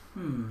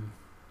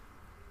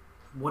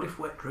What if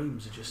wet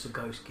dreams are just a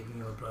ghost giving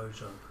you a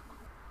blowjob?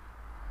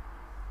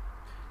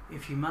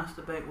 If you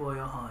masturbate while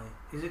you're high,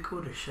 is it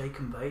called a shake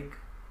and bake?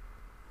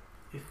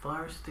 If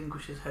fire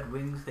extinguishers had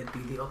wings, they'd be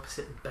the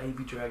opposite of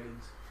baby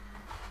dragons.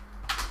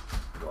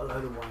 What a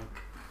load of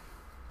wank.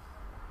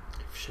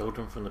 If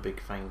Sheldon from The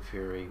Big Bang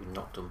Theory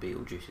knocked on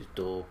Beetlejuice's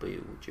door,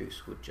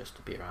 Beetlejuice would just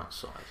appear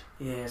outside.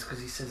 Yeah, it's because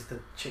he says the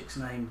chick's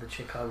name, the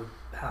chick I would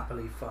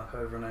happily fuck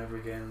over and over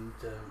again,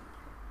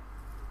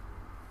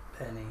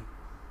 Penny.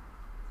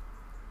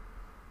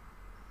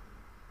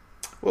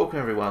 Welcome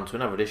everyone to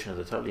another edition of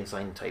the Totally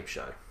Insane Tape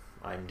Show.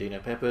 I'm Dino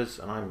Peppers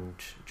and I'm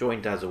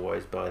joined as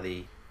always by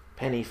the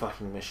penny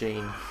fucking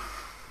machine.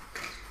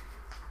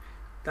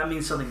 That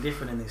means something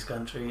different in this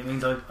country. It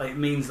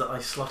means that I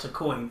slot a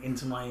coin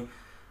into my...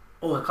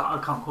 Oh,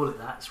 I can't call it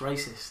that. It's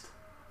racist.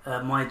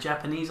 My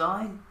Japanese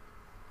eye?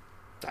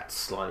 That's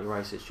slightly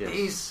racist, yes. It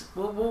is...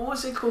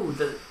 what's it called?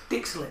 The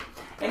dick slit.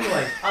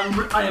 Anyway,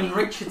 I am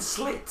Richard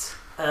Slit.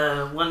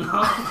 One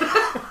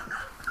half...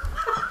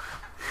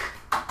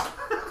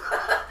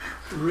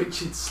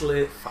 Richard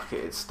Slit. Fuck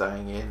it, it's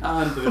staying in.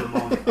 I'm doing them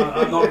on.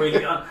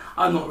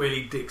 I'm not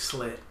really Dick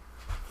Slit.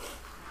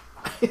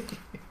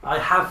 I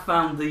have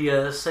found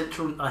the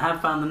central. I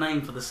have found the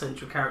name for the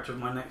central character of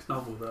my next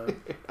novel, though.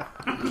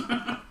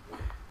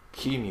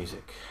 Cue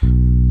music.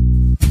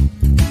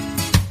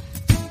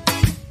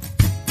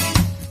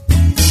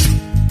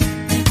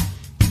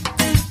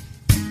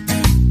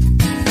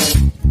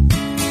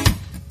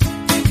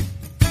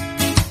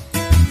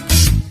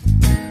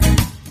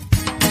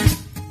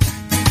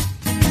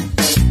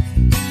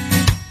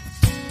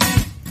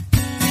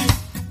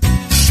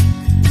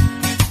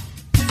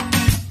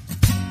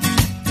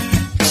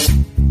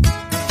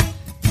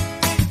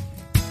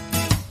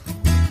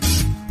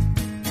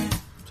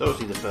 So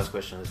obviously the first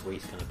question this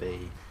week's going to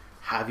be,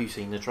 have you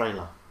seen the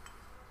trailer?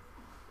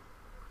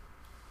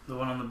 The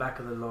one on the back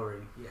of the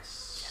lorry,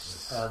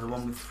 yes. The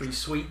one with free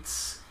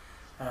sweets.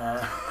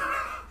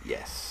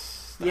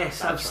 Yes.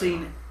 Yes, I've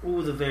seen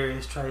all the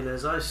various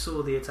trailers. I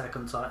saw the Attack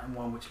on Titan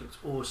one, which looks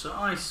awesome.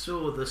 I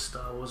saw the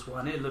Star Wars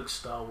one, it looks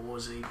Star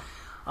Warsy.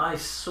 I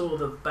saw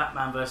the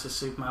Batman vs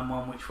Superman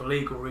one, which for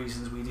legal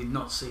reasons we did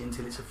not see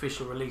until its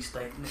official release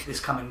date this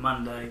coming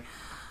Monday.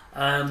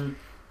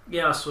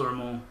 Yeah, I saw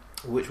them all.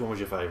 Which one was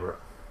your favourite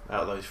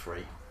out of those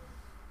three?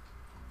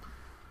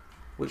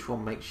 Which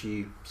one makes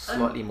you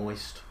slightly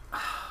moist,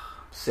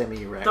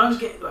 semi-erect? Don't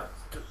get...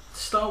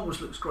 Star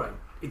Wars looks great.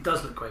 It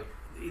does look great.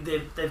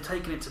 They've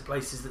taken it to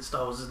places that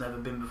Star Wars has never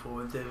been before,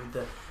 with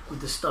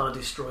the Star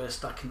Destroyer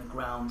stuck in the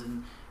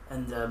ground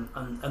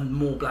and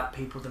more black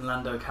people than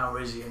Lando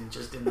Calrissian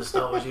just in the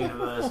Star Wars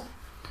universe.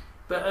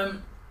 But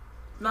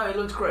no, it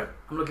looks great.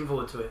 I'm looking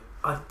forward to it.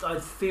 I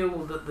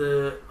feel that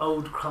the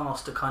old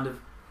cast are kind of...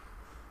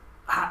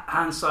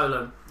 Han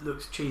Solo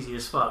looks cheesy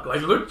as fuck.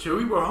 Like, look,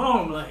 Chewie, we're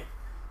home. Like,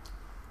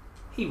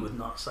 he would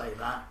not say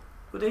that,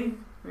 would he?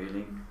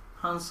 Really?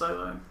 Han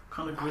Solo,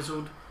 kind of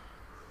grizzled.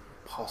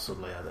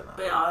 Possibly, I don't know.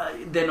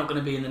 But they're not going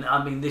to be in the...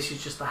 I mean, this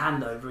is just the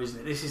handover, isn't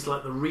it? This is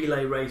like the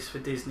relay race for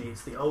Disney.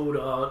 It's the old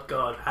art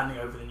guard handing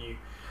over the new.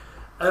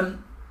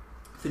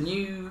 The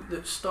new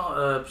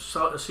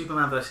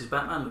Superman versus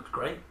Batman looks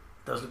great.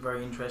 Does look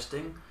very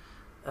interesting.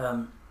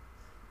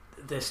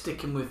 They're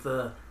sticking with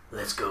the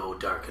let's go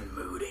dark and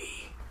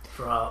moody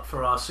for our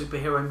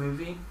superhero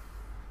movie.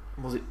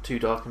 Was it too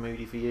dark and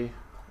moody for you?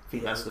 I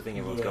think that's the thing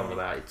everyone's gone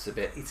about. It's a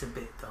bit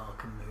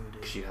dark and moody.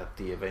 Because you had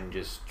the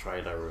Avengers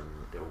trailer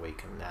and the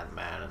week and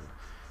Ant-Man and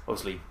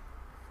obviously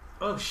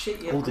all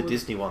the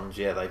Disney ones.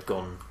 Yeah, they've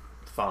gone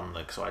fun,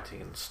 exciting,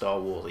 and Star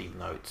Wars, even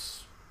though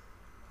it's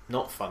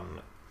not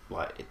fun,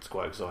 like it's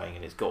quite exciting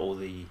and it's got all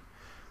the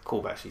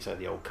callbacks. You say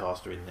the old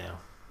cast are in now.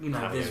 You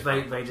know, there's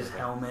Vader's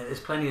helmet. There's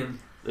plenty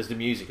of. There's the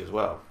music as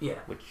well, yeah,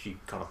 which you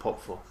kind of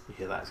pop for. You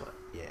hear that, it's like,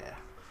 yeah.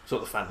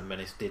 Sort of the Phantom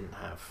Menace didn't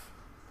have.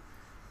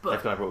 But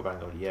they've kind of brought it back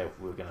and gone, yeah,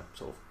 we're going to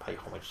sort of pay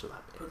homage to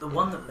that bit. But the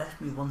one that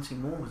left me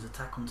wanting more was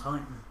Attack on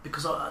Titan,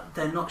 because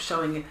they're not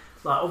showing it.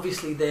 Like,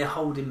 obviously they're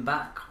holding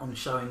back on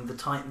showing the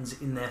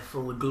Titans in their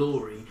full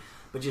glory,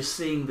 but just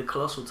seeing the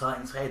colossal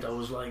Titan's head, I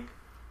was like,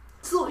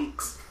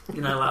 zoinks!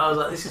 You know, like, I was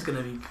like, this is going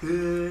to be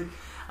good.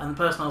 And the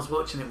person I was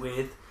watching it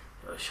with,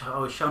 I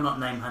shall not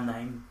name her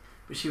name,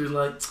 but she was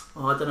like,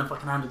 oh, I don't know if I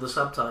can handle the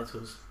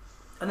subtitles.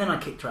 And then I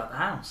kicked her out the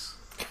house.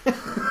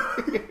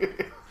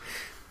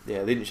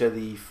 Yeah, they didn't show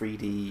the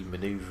 3D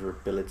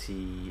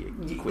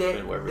manoeuvrability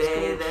equipment, whatever it's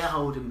called. They're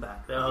holding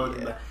back. They're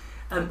holding back.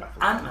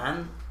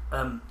 Ant-Man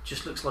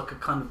just looks like a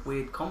kind of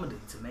weird comedy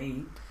to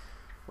me.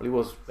 Well, it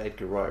was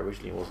Edgar Wright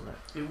originally, wasn't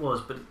it? It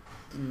was, but...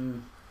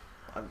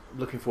 I'm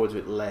looking forward to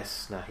it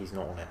less now he's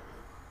not on it.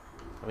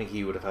 I think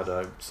he would have had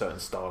a certain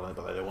style in it,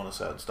 but they don't want a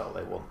certain style,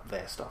 they want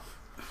their stuff.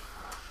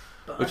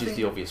 Which is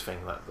the obvious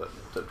thing, that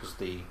was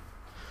the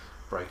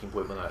breaking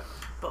point with that.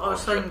 But I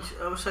was saying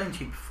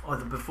to you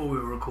either before we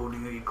were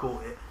recording or you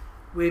caught it,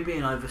 we're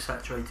being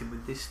oversaturated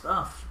with this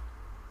stuff.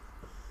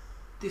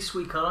 This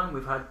week alone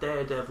we've had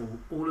Daredevil,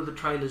 all of the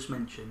trailers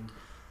mentioned,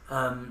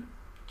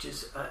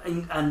 just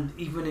and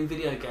even in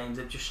video games,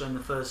 they've just shown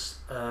the first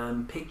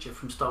picture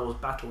from Star Wars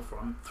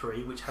Battlefront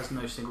 3, which has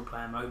no single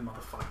player mode,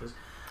 motherfuckers.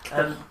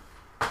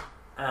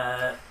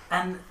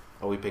 And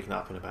are we picking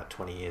up in about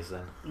 20 years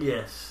then?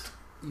 Yes,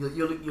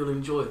 you'll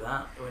enjoy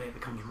that when it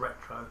becomes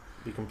retro.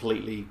 It'll be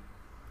completely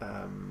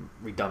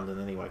redundant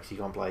anyway, because you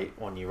can't play it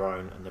on your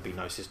own, and there'll be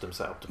no system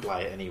set up to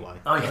play it anyway.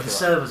 Oh yeah, the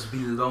servers will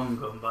be long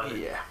gone by then.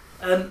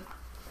 Yeah.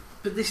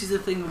 But this is the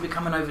thing, we're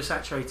becoming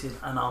oversaturated,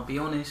 and I'll be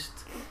honest,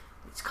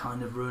 it's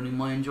kind of ruining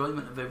my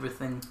enjoyment of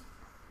everything.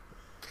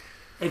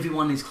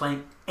 Everyone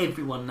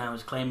now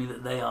is claiming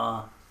that they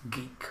are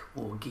geek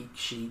or geek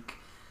chic,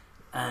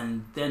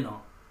 and they're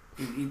not.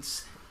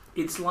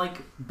 It's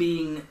like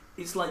being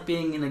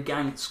in a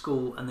gang at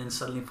school and then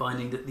suddenly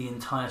finding that the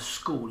entire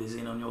school is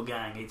in on your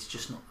gang. It's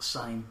just not the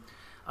same.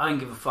 I don't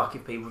give a fuck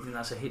if people think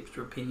that's a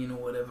hipster opinion or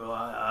whatever.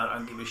 I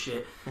don't give a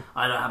shit.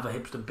 I don't have a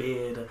hipster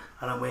beard.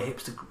 I don't wear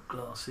hipster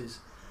glasses.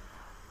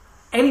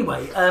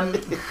 Anyway,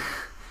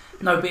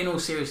 no, but in all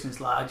seriousness,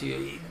 like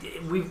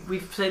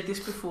we've said this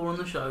before on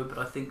the show, but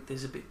I think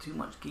there's a bit too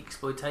much geek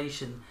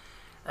exploitation.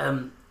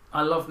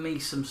 I love me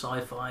some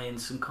sci-fi and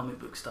some comic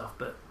book stuff,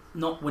 but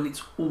not when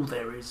it's all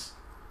there is.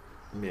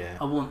 Yeah.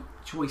 I want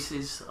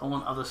choices. I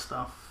want other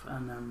stuff,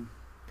 and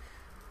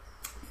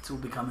it's all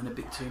becoming a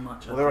bit too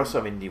much. Well, there are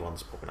some indie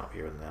ones popping up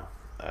here and there.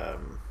 I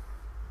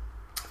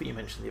think you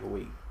mentioned the other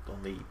week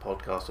on the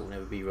podcast that will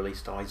never be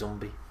released,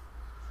 iZombie.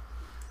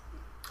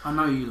 I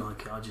know you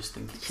like it. I just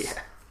think it's.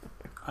 Yeah.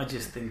 I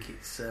just think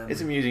it's.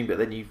 It's amusing, but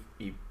then you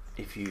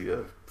if you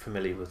are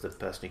familiar with the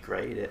person who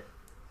created it,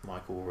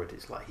 Michael Wood,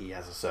 it's like he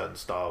has a certain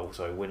style.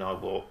 So when I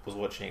was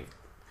watching it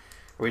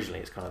originally,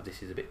 it's kind of,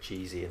 this is a bit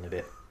cheesy and a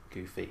bit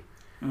goofy.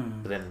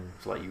 But then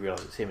it's like you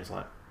realise it's him. It's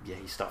like, yeah,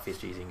 his stuff is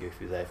cheesy and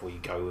goofy. Therefore, you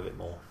go with it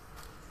more.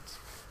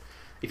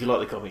 If you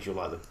like the comics, you'll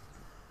like the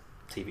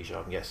TV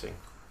show, I'm guessing.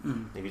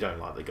 If you don't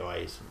like the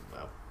guys,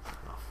 well,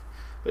 enough.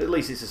 But at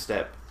least it's a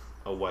step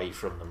away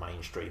from the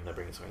mainstream. They're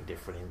bringing something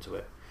different into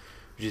it,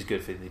 which is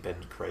good for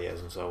independent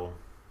creators and so on.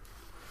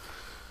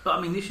 But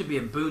I mean, this should be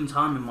a boon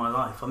time in my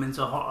life. I'm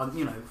into horror.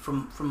 You know,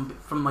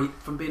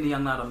 from being a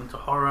young lad, I'm into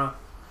horror,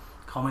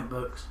 comic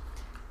books,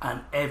 and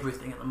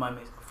everything at the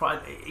moment.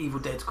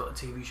 Evil Dead's got a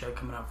TV show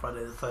coming out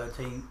Friday the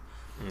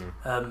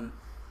 13th.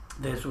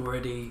 There's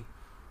already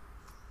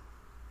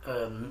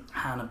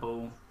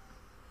Hannibal,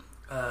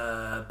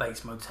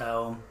 Bates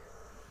Motel.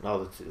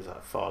 No, there's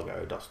like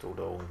Fargo, Dusk Till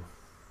Dawn.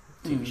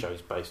 TV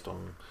shows based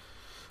on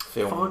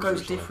film.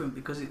 Fargo's different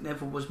because it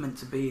never was meant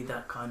to be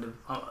that kind of.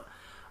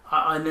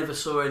 I never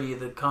saw any of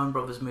the Coen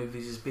Brothers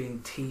movies as being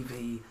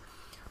TV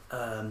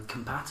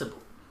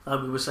compatible.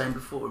 Like we were saying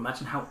before,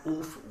 imagine how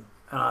awful.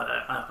 And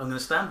I'm going to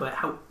stand by it,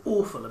 how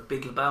awful a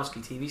Big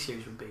Lebowski TV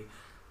series would be.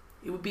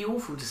 It would be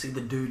awful to see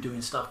the dude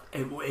doing stuff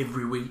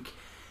every week.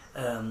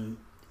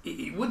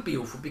 It would be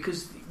awful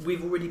because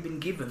we've already been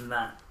given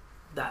that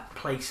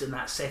place and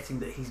that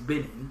setting that he's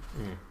been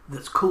in.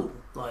 That's cool.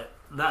 Like,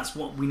 that's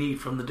what we need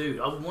from the dude.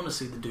 I would want to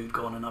see the dude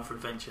go on another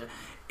adventure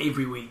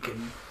every week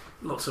and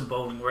lots of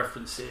bowling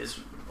references.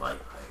 Like,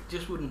 it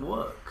just wouldn't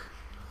work.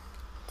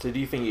 So do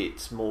you think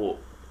it's more,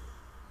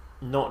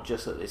 not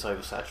just that it's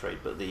oversaturated,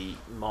 but the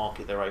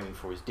market they're aiming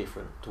for is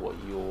different to what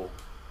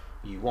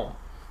you want?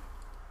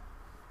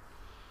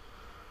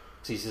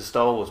 See, the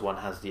Star Wars one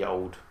has the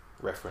old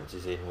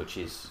references in, which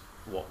is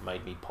what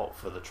made me pop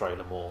for the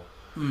trailer more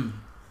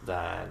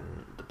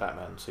than the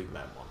Batman and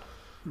Superman one.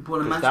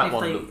 Well,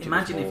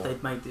 imagine if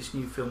they'd made this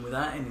new film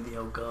without any of the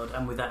old guard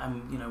and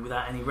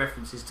without any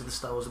references to the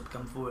Star Wars that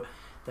come forward,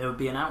 there would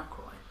be an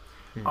outcry.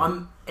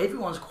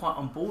 Everyone's quite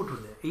on board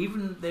with it.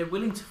 Even they're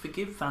willing to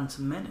forgive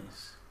Phantom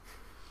Menace.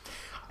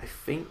 I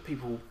think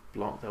people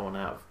block that one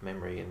out of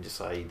memory and just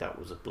say that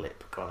was a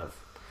blip, kind of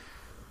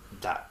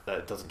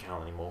that doesn't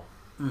count anymore.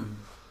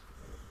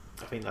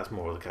 I think that's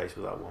more of the case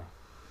with that one,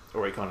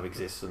 or it kind of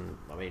exists. And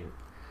I mean,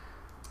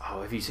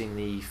 have you seen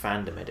the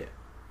fandom edit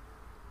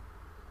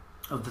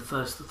of the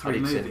first 3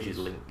 movies? Send you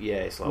the link. Yeah,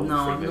 it's like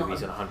all 3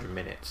 movies in 100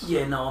 minutes.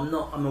 Yeah, no, I'm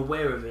not. I'm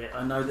aware of it.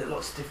 I know that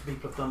lots of different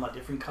people have done like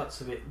different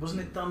cuts of it.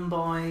 Wasn't it done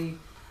by?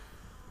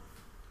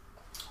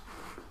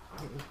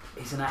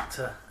 He's an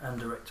actor and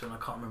director, and I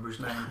can't remember his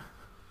name.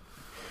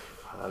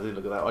 I didn't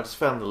look at that. I just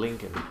found the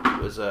link, and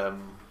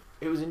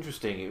it was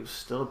interesting. It was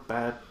still a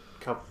bad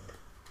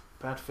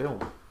film.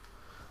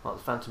 Like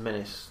the Phantom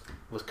Menace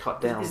was cut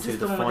down to the fight scene. Is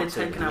this the one where they've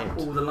taken out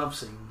all the love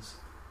scenes?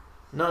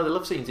 No, the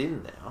love scene's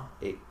in there.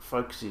 It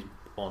focuses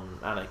on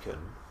Anakin,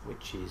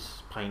 which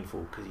is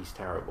painful because he's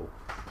terrible.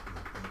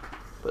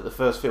 But the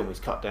first film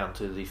is cut down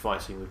to the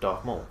fight scene with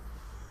Darth Maul.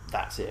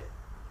 That's it.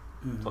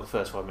 Like the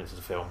first 5 minutes of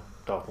the film,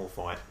 Darth Maul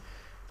fight.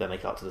 Then they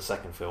cut to the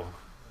second film.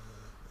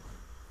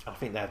 I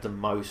think they had the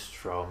most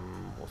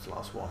from, what's the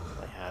last one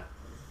they had?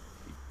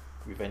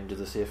 Revenge of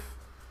the Sith.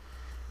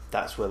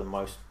 That's where the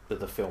most of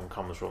the film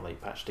comes from. They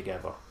patch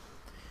together,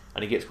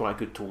 and it gets quite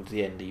good towards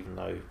the end, even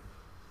though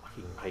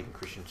Hayden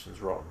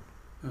Christensen's rotten.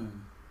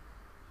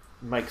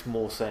 Makes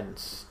more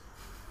sense,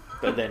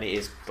 but then it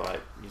is like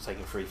you're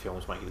taking 3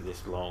 films, making it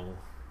this long.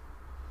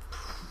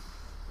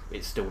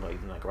 It's still not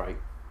even that great.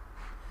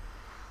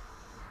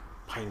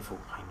 Painful.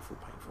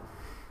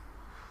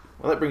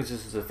 Well, that brings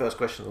us to the first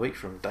question of the week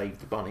from Dave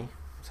the Bunny.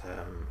 It's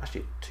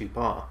actually a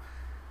two-parter.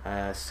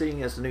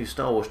 Seeing as the new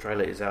Star Wars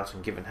trailer is out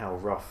and given how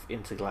rough,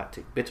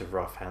 intergalactic, bit of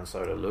rough Han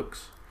Solo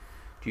looks,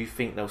 do you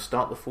think they'll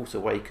start The Force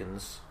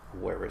Awakens, or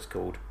whatever it's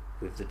called,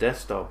 with the Death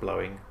Star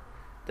blowing,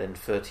 then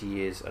 30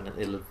 years and an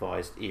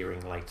ill-advised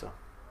earring later?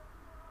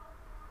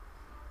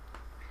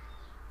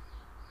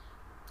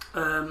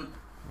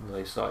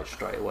 They started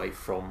straight away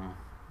from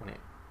when it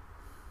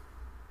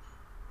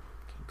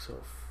kicks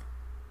off.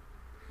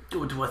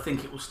 Or do I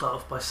think it will start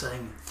off by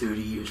saying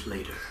 30 years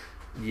later?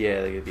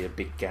 Yeah, there's going to be a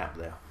big gap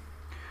there.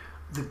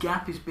 The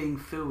gap is being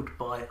filled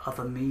by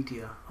other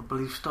media. I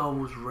believe Star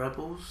Wars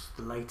Rebels,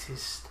 the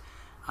latest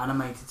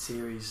animated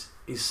series,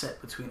 is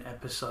set between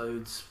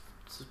episodes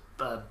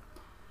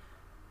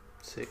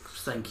 6.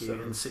 Thank you,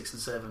 7. and 6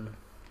 and 7.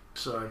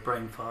 Sorry,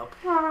 brain fart.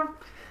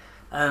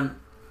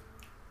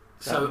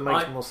 So that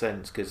makes more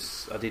sense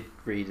because I did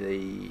read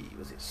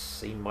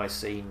scene by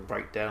scene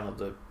breakdown of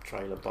the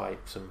trailer by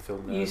some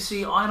film nerds. You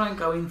see, I don't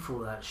go in for all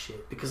that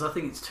shit because I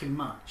think it's too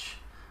much.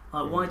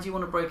 Like, why do you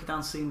want to break it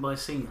down scene by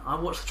scene? I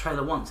watched the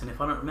trailer once, and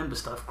if I don't remember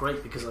stuff,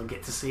 great, because I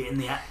get to see it in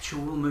the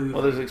actual movie.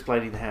 Well, there's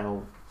explaining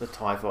how the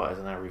TIE fighters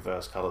are now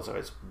reverse colour, so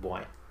it's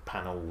white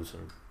panels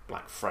and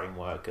black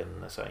framework,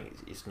 and they're saying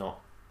it's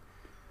not.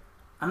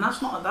 And that's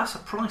a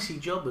pricey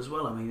job as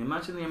well. I mean,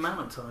 imagine the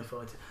amount of TIE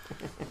fighters.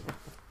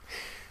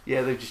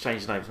 Yeah, they've just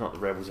changed the name. It's not the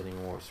Rebels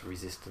anymore, it's the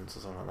Resistance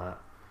or something like that.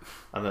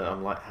 And then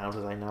I'm like, how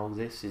do they know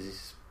this? Is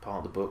this part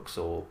of the books,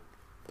 or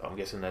I'm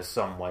guessing there's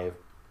some way of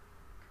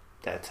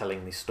they're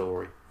telling this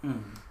story. So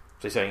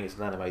you're saying it's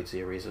an animated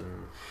series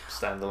and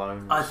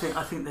standalone. I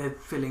think they're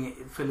filling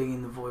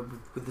in the void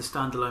with the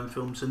standalone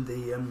films and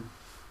the.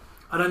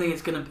 I don't think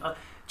it's going to.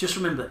 Just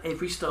remember,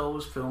 every Star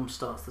Wars film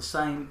starts the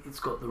same.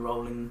 It's got the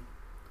rolling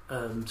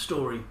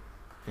story,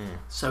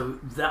 so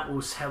that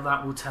will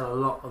tell a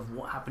lot of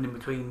what happened in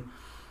between.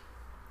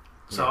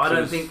 So yeah, I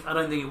don't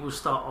think it will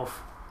start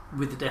off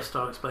with the Death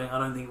Star explaining. I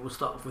don't think it will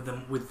start off with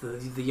them with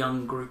the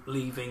young group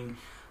leaving.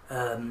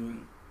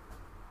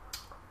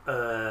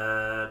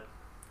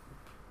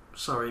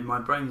 Sorry, my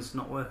brain is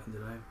not working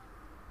today.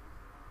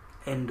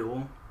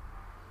 Endor.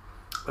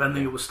 I don't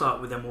think it will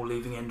start with them all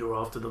leaving Endor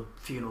after the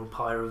funeral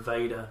pyre of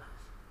Vader.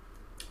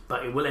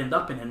 But it will end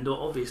up in Endor,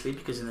 obviously,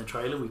 because in the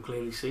trailer we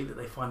clearly see that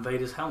they find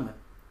Vader's helmet.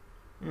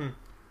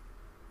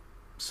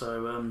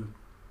 So,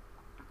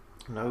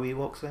 no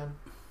Ewoks then?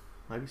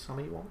 Maybe some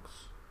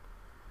Ewoks?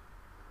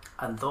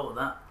 I hadn't thought of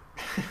that.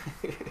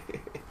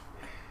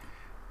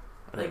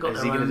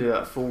 Is he going to do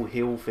that full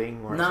hill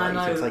thing? Where all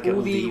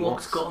the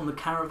Ewoks got on the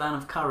Caravan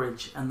of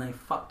Courage and they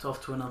fucked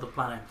off to another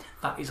planet.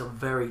 That is a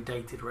very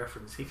dated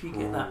reference. If you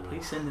get that,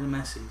 please send in a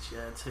message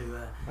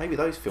to... maybe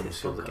those films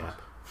fill the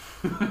gap.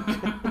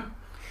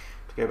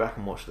 To go back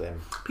and watch them.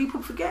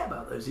 People forget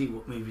about those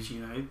Ewok movies,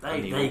 you know.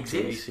 They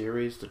exist. TV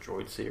series, the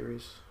Droid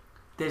series.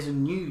 There's a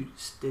new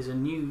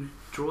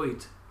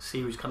Droid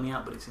series coming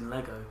out, but it's in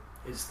Lego.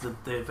 It's the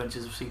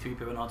Adventures of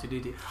C-3PO and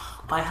R2-D2.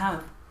 I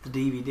have the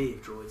DVD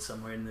of Droids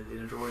somewhere in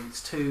a drawer.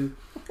 It's two.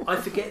 I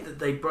forget that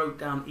they broke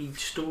down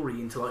each story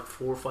into like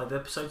 4 or 5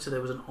 episodes, so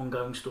there was an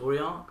ongoing story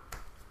arc.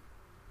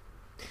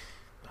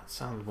 That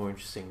sounds more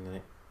interesting than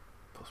it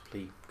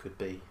possibly could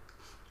be.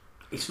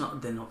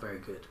 They're not very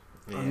good.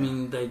 Yeah. I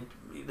mean,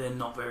 they're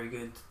not very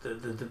good.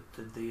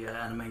 The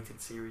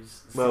animated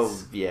series.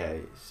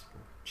 It's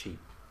cheap,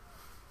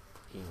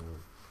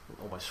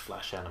 almost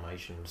flash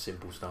animation,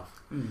 simple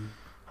stuff.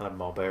 I like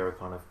Marlboro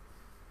kind of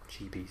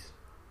cheapies.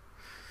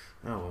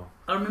 Oh well.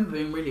 I remember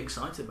being really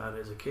excited about it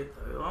as a kid,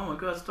 though. Oh my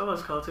god, Star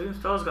Wars cartoon!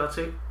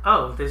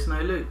 Oh, there's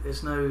no Luke,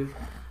 there's no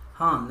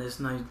Han,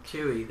 there's no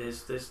Chewie,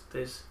 there's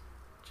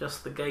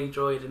just the gay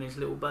droid and his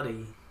little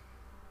buddy.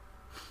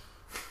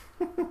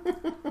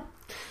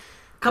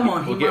 Come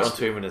on, we'll get on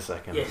to him in a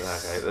second.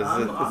 Yes, okay.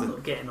 I'm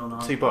not getting on.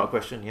 2-part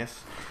question,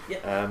 yes.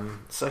 Yep.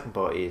 Second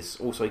part is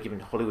also given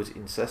Hollywood's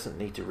incessant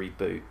need to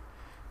reboot.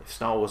 If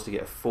Star Wars to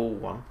get a full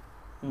one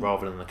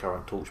rather than the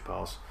current torch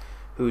pass,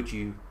 who would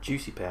you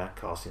juicy pair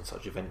cast in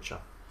such a venture?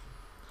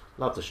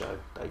 Love the show,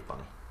 Dave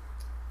Bunny.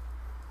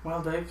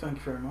 Well, Dave, thank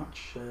you very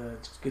much.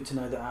 It's good to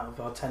know that out of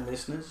our 10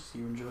 listeners,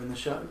 you're enjoying the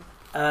show.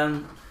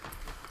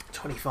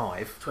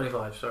 25.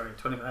 25, sorry.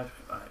 25.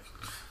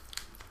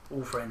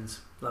 All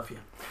friends. Love you.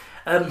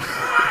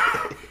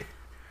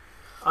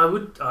 I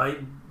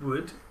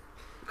would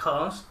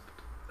cast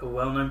a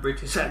well-known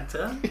British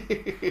actor,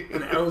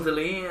 an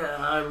elderly.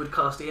 I would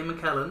cast Ian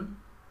McKellen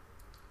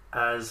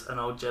as an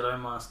old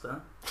Jedi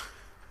Master.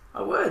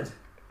 I would.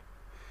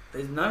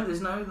 There's no.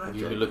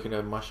 You've been looking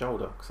over my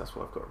shoulder because that's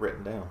what I've got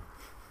written down.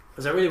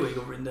 Is that really what you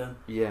got written down?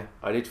 Yeah,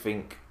 I did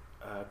think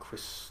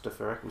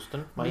Christopher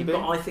Eccleston, maybe.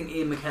 But I think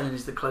Ian McKellen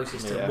is the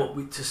closest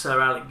to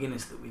Sir Alec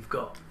Guinness that we've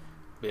got.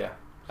 Yeah,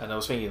 and I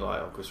was thinking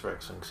like Christopher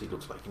Eccleston because he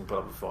looks like he can put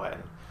up a fight,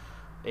 and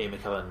Ian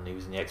McKellen, he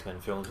was in the X-Men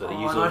films, but they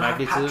used all the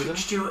magnetism. Patrick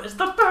Stewart as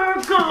the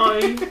bad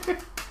guy.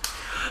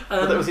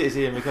 But that was it.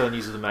 Ian McKellen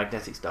uses the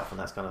magnetic stuff, and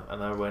that's kind of.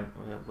 And I went,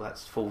 well,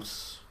 that's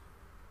false.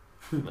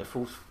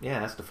 False. Yeah,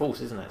 that's the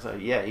Force, isn't it? So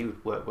yeah, he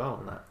would work well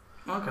on that.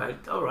 Okay,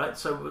 all right.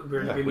 So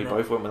we're in we agreement.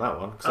 both went with that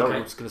one. Because Okay.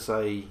 I was going to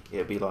say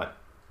it'd be like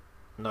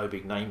no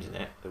big names in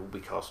it. It will be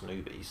cast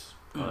newbies,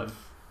 kind of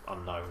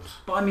unknowns.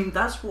 But I mean,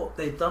 that's what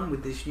they've done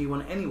with this new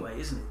one anyway,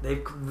 isn't it?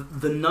 They've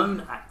the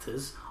known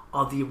actors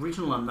are the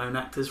original unknown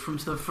actors from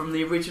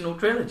the original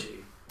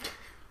trilogy,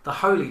 the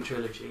Holy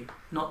trilogy,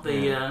 not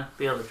the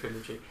other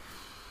trilogy.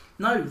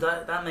 No,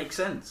 that makes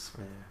sense.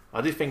 Yeah. I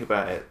did think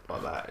about it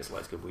like that. It's like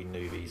it's going to be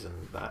newbies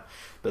and that,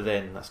 but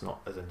then that's not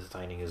as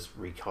entertaining as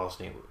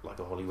recasting it like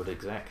a Hollywood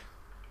exec.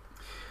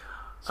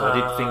 So I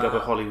did think of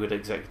a Hollywood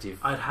executive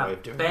I'd way have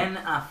of doing Ben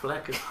it.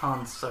 Affleck as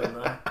Han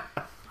Solo.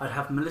 I'd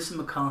have Melissa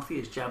McCarthy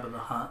as Jabba the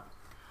Hutt.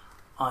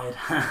 I'd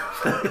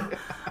have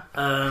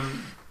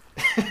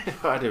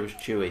I'd do it was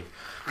Chewie.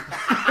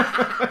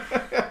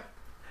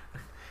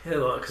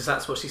 Yeah, because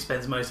that's what she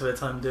spends most of her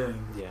time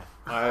doing. Yeah,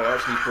 I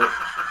actually put.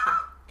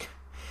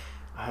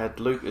 I had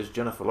Luke as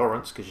Jennifer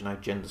Lawrence because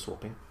gender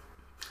swapping.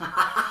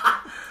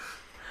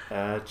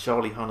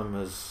 Charlie Hunnam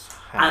as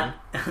Han.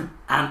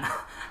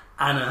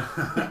 Anna,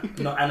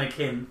 not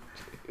Anakin,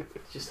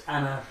 just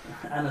Anna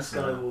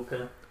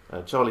Skywalker.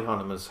 Charlie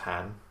Hunnam as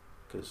Han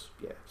because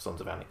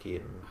Sons of Anarchy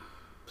and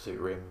Pursuit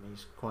of Rim.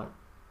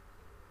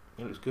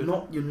 He looks good.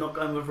 You're not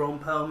going with Ron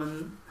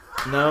Perlman.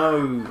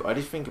 No, I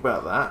did think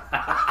about that,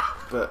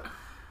 but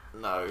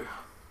no.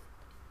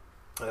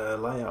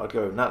 Leia, I'd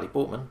go with Natalie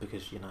Portman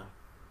because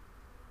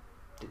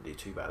didn't do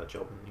too bad a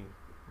job in the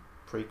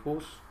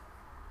prequels.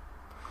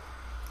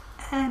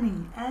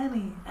 Annie.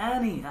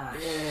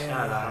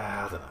 Shut up.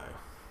 I don't know.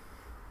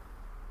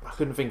 I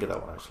couldn't think of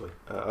that one actually.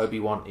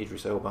 Obi-Wan,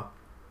 Idris Elba.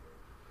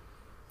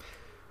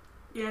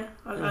 Yeah,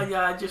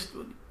 I just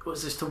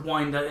was this to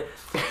wind up.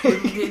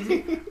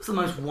 It's the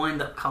most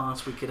wind-up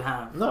cast we could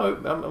have. No,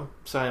 I'm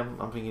saying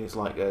I'm thinking it's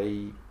like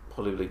a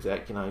Hollywood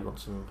exec. You want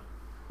some,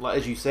 like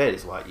as you said,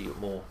 it's like you got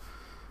more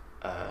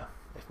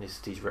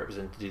ethnicities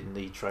represented in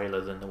the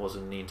trailer than there was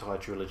in the entire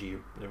trilogy,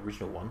 the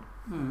original one.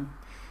 Mm.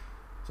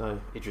 So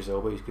Idris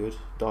Elba is good.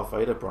 Darth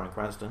Vader, Bryan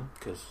Cranston,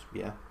 because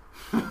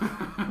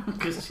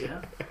Because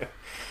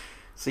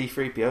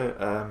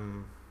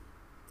C-3PO.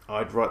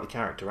 I'd write the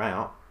character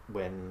out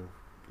when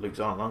Luke's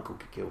aunt and uncle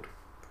get killed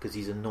because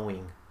he's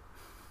annoying.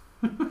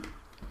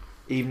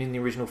 Even in the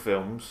original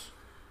films,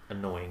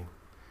 annoying.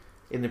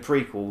 In the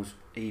prequels,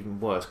 even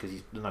worse because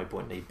there's no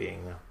point in he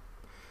being there.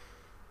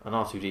 And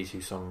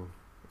R2-D2 some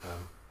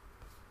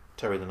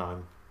Terry the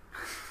Gnome.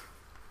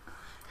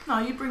 No,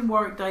 you bring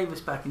Warwick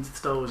Davis back into the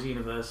Star Wars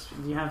universe.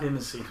 You have him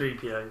as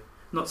C-3PO,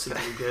 not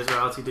C-3PO as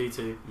R2-D2.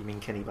 You mean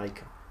Kenny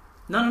Baker?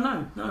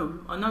 No.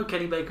 I know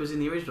Kenny Baker was in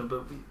the original,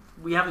 but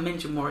we haven't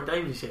mentioned Warwick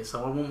Davis yet,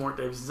 so I want Warwick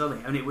Davis in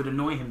something, and it would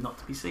annoy him not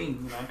to be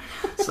seen,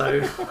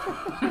 So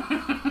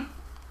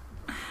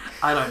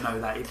I don't know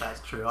that if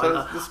that's true.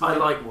 So I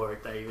like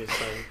Warwick Davis.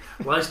 So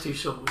Life's Too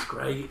Short was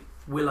great.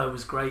 Willow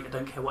was great. I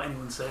don't care what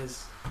anyone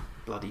says.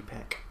 Bloody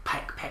Peck.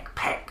 Peck.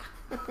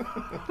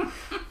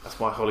 That's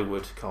my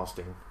Hollywood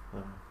casting.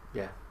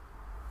 Yeah.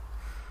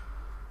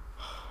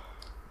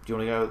 Do you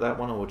want to go with that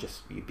one, or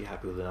just you'd be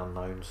happy with the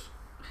unknowns?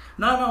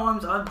 No,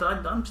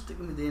 I'm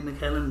sticking with Ian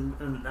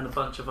McKellen and a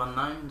bunch of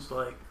unknowns.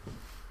 Like,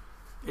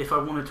 if I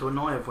wanted to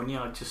annoy everyone,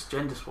 I'd just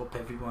gender swap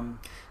everyone.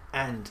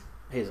 And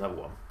here's another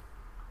one: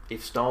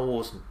 if Star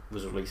Wars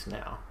was released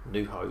now,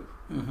 New Hope,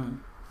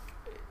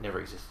 it never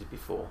existed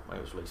before. When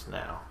it was released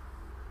now,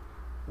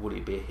 would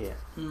it be a hit?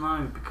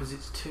 No, because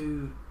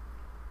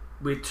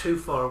we're too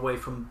far away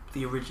from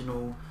the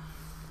original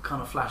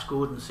kind of Flash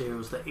Gordon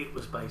serials that it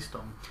was based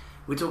on.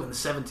 We're talking the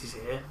 70s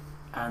here,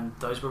 and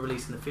those were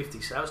released in the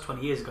 50s, so that was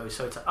 20 years ago.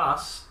 So to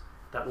us,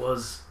 that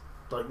was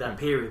like that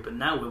period, but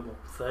now we're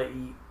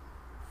 30,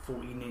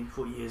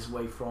 40 years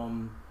away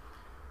from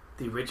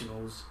the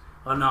originals.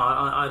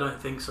 I don't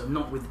think so.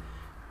 Not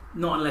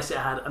unless it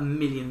had a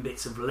million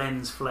bits of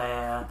lens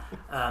flare,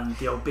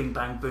 the old Bing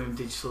Bang Boom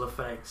digital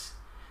effects.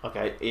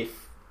 Okay,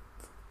 if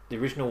the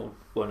original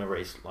weren't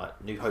released,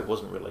 like New Hope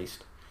wasn't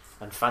released,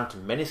 and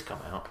Phantom Menace come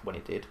out when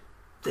it did,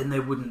 then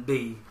there wouldn't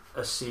be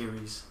a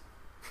series.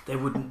 There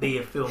wouldn't be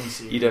a film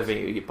series. You don't think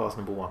it would get past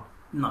number one?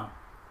 No.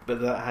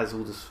 But that has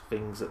all the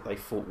things that they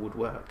thought would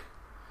work.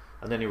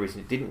 And the only reason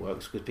it didn't work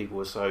is because people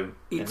were so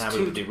enamoured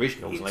with the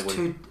originals. And they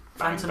were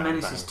Phantom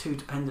Menace is too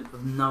dependent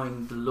of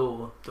knowing the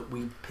lore that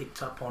we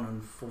picked up on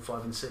in 4,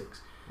 5 and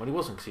 6. Well, he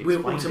wasn't. Cause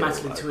we're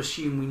automatically to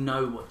assume we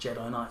know what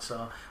Jedi Knights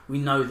are. We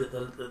know that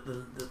the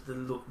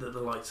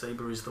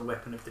lightsaber is the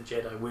weapon of the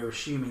Jedi. We're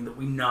assuming that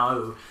we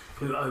know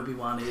who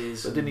Obi-Wan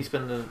is. But didn't he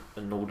spend an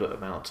inordinate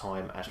amount of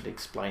time actually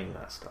explaining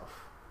that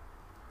stuff?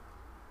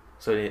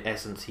 So in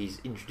essence, he's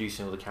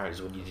introducing all the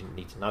characters when you didn't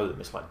need to know them.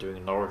 It's like doing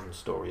an origin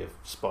story of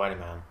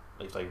Spider-Man.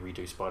 If they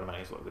redo Spider-Man,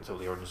 it's like tell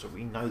the origin story.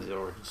 We know the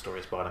origin story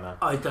of Spider-Man.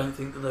 I don't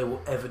think that they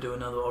will ever do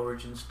another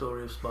origin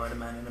story of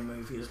Spider-Man in a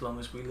movie as long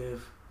as we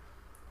live.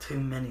 Too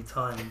many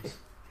times.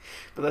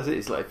 But that's it.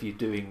 It's like if you're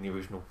doing the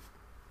original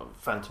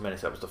Phantom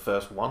Menace, that was the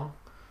first one.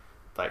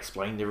 They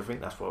explained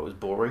everything. That's why it was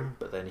boring.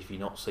 But then if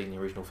you've not seen the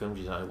original films,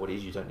 you don't know what it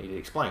is. You don't need it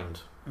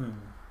explained.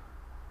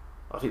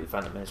 I think the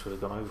Phantom Menace would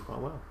have gone over quite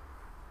well.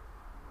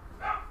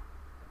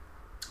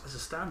 As a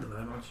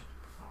standalone,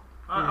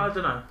 I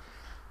don't know.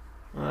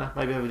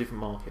 Maybe have a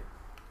different market.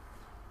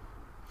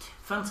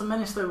 Phantom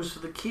Menace though was for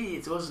the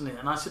kids, wasn't it?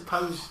 And I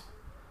suppose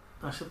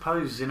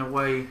in a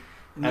way,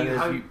 and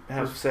as you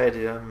have said,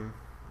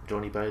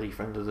 Johnny Bailey,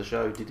 friend of the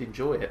show, did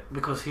enjoy it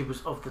because he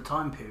was of the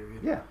time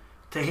period. Yeah.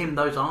 To him,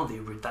 that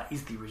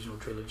is the original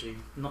trilogy,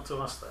 not to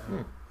us though.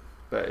 Mm.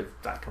 But if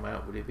that come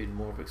out, would it have been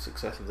more of a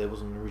success if there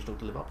wasn't an original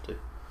to live up to?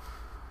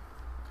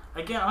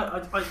 Again,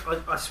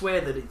 I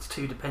swear that it's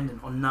too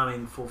dependent on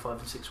knowing 4, 5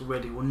 and 6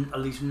 already, or at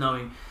least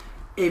knowing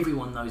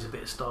everyone knows a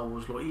bit of Star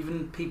Wars lore.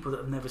 Even people that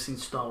have never seen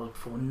Star Wars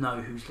before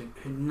know who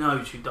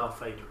knows who Darth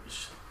Vader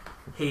is.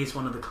 He is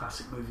one of the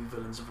classic movie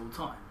villains of all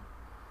time.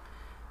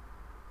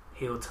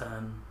 Heel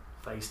turn,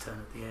 face turn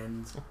at the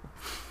end.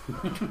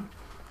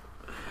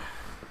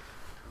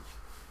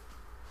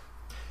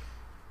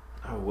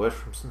 A word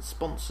from some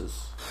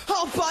sponsors.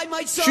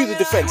 Shoot the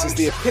Defence is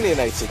the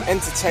opinionated,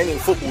 entertaining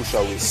football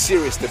show with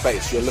serious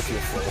debates you're looking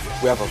for.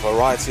 We have a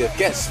variety of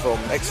guests, from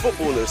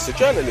ex-footballers to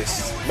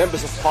journalists,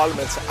 members of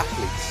parliament to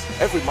athletes.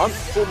 Every month,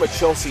 former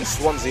Chelsea,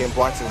 Swansea and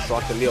Brighton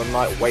striker Leon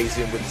Knight weighs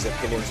in with his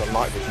opinions on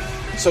night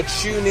review. So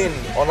tune in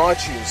on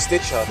iTunes,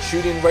 Stitcher,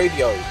 TuneIn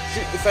Radio,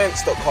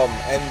 shootdefence.com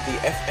and the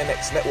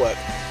FNX network,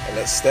 and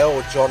let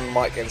Stell, John,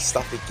 Mike and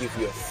Staffy give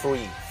you a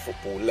free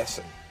football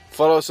lesson.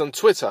 Follow us on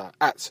Twitter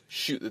at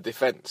Shoot the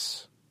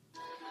Defence.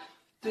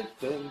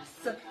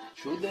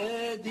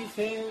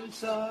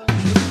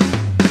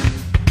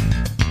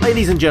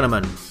 Ladies and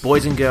gentlemen,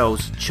 boys and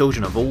girls,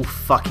 children of all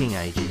fucking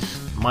ages,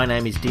 my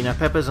name is Dino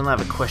Peppers and I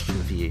have a question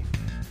for you.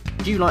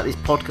 Do you like this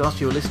podcast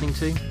you're listening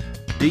to?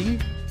 Do you?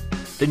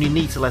 Then you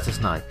need to let us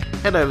know.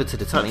 Head over to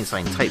the Totally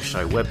Insane Tape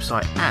Show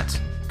website at,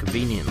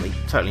 conveniently,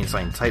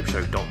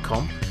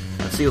 totallyinsanetapeshow.com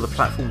and see all the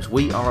platforms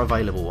we are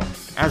available on.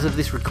 As of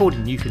this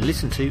recording, you can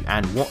listen to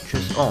and watch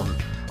us on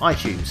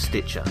iTunes,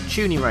 Stitcher,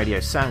 TuneIn Radio,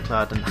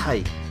 SoundCloud, and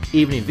hey,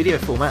 even in video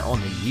format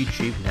on the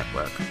YouTube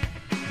network.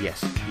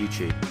 Yes,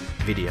 YouTube.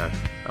 Video.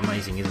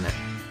 Amazing, isn't it?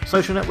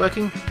 Social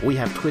networking? We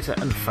have Twitter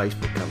and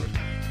Facebook covered.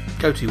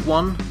 Go to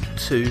 1,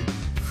 2,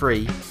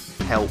 3,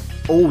 help,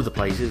 all the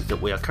places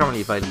that we are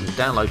currently available to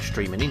download,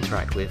 stream and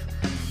interact with.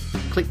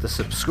 Click the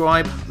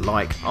subscribe,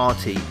 like,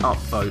 RT,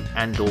 upvote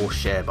and or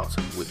share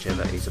button,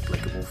 whichever is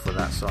applicable for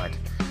that site.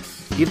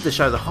 Give the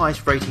show the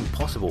highest rating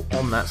possible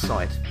on that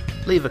site.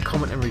 Leave a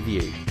comment and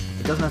review.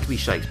 It doesn't have to be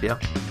Shakespeare,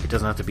 it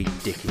doesn't have to be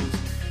Dickens,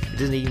 it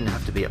doesn't even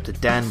have to be up to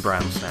Dan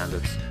Brown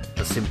standards.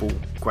 A simple,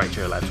 great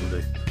show lads will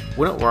do.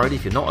 We're not worried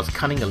if you're not as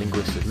cunning a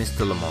linguist as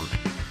Mr. Lamont.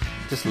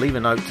 Just leave a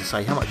note to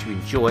say how much you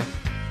enjoy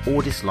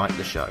or dislike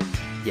the show.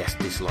 Yes,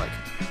 dislike.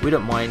 We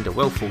don't mind a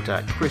well thought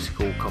out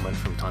critical comment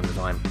from time to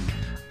time,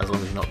 as long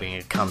as you're not being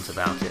a cunt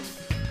about it,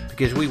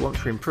 because we want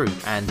to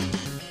improve and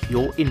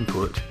your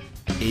input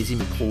is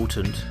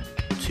important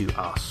to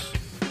us.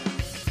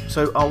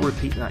 So I'll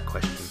repeat that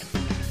question.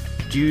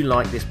 Do you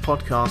like this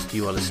podcast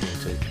you are listening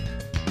to?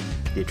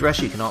 The address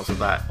you can answer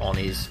that on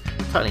is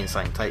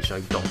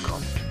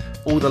totallyinsanetapeshow.com.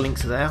 All the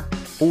links are there,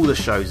 all the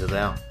shows are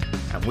there,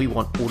 and we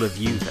want all of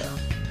you there,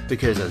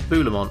 because as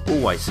Boulamont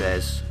always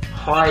says,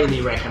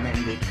 highly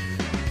recommended.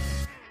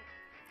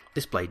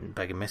 This blatant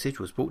begging message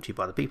was brought to you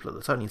by the people at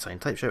the Totally Insane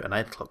Tape Show and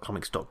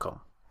 8o'clockcomics.com.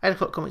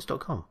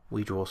 8o'clockcomics.com.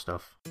 We draw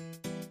stuff.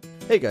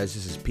 Hey guys,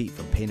 this is Pete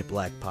from Painted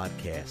Black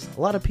Podcast.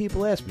 A lot of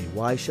people ask me,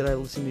 why should I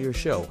listen to your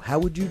show? How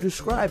would you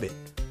describe it?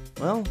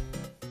 Well,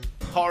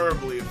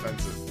 horribly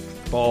offensive.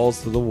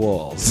 Balls to the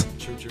walls.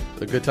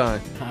 A good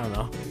time. I don't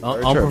know.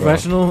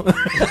 Unprofessional.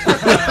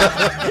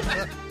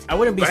 I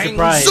wouldn't be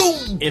surprised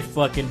if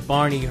fucking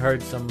Barney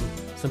heard some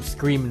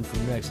screaming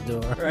from next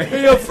door. Right.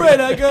 Hey, yo,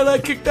 Fred, I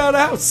got kicked out of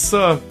the house.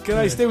 Can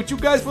I stay with you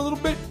guys for a little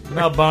bit?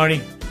 No,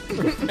 Barney.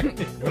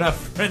 We're not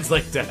friends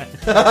like that.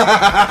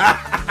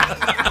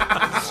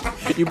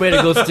 You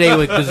better go stay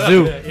with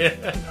Kazoo.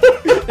 Yeah.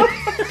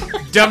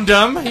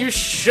 Dum-dum, you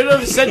should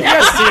have said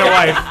yes to your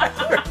wife.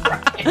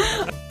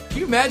 Can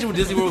you imagine what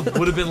Disney World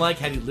would have been like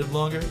had he lived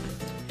longer?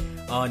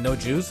 No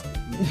Jews.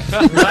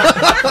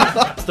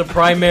 That's the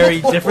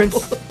primary difference.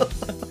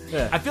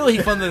 Yeah. I feel like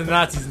he funded the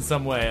Nazis in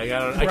some way.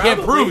 I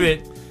can't prove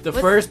it. The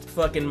first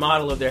fucking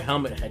model of their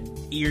helmet had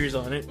ears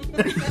on it.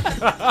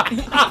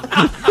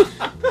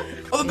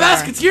 Oh, the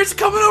Basketeers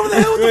coming over the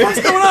hill? What the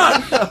fuck's going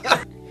on?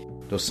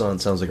 Dosan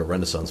sounds like a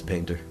Renaissance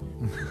painter.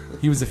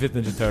 He was the fifth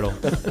Ninja Turtle.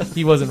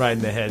 He wasn't right in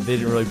the head. They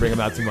didn't really bring him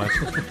out too much.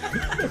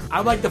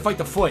 I'd like to fight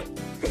the foot.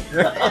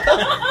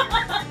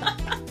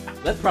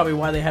 That's probably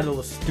why they had all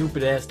the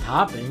stupid ass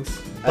toppings.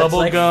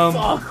 Bubble gum.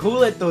 Fuck, who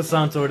let those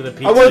sounds order the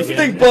pizza? I want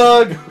stink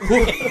bug.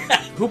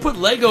 Who put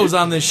Legos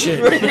on this shit?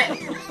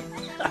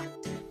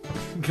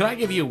 Can I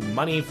give you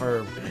money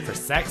for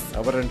sex?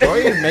 I would enjoy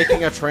you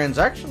making a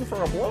transaction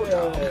for a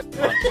blowjob.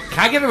 Can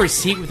I get a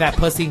receipt with that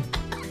pussy?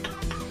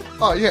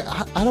 Oh yeah,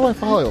 how do I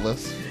follow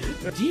this?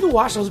 Do you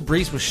wash those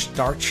briefs with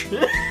starch?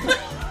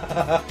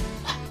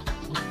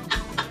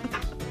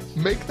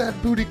 Make that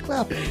booty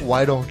clap.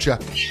 Why don't you?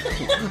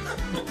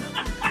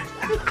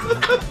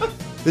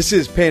 This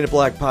is Painted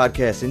Black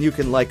Podcast, and you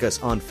can like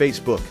us on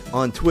Facebook,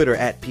 on Twitter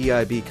at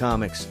PIB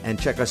Comics, and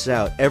check us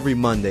out every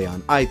Monday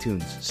on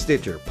iTunes,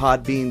 Stitcher,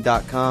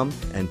 Podbean.com,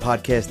 and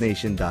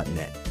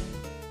PodcastNation.net.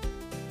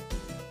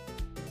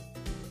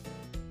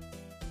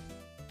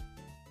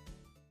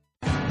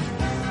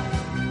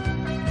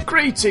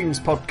 Greetings,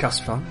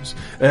 podcast fans.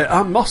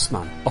 I'm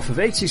Mossman, off of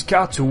 80s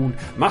cartoon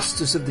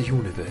Masters of the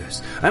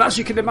Universe. And as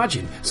you can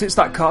imagine, since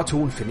that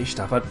cartoon finished,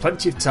 I've had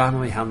plenty of time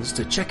on my hands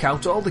to check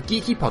out all the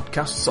geeky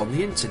podcasts on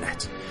the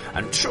internet.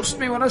 And trust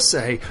me when I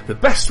say, the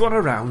best one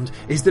around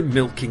is the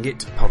Milking It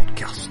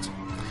podcast.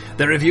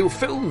 They review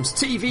films,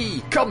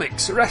 TV,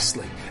 comics,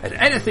 wrestling, and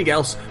anything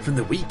else from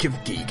the week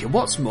of geek. And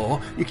what's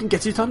more, you can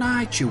get it on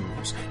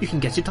iTunes, you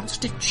can get it on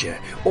Stitcher,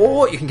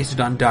 or you can get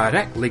it on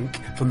direct link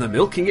from the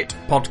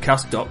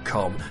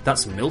milkingitpodcast.com.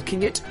 That's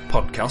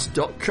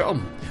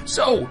milkingitpodcast.com.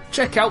 So,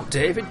 check out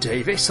David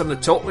Davis and the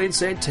Totally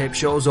Insane Tape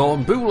Show's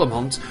own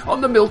Boulamont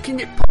on the Milking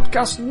It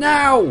podcast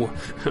now.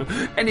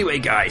 Anyway,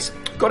 guys,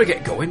 gotta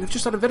get going. I've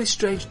just had a very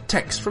strange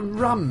text from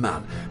Ram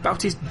Man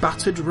about his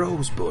battered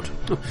rosebud.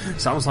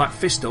 Sounds like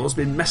Fisto's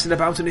been messing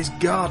about in his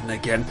garden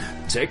again.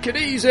 Take it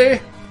easy.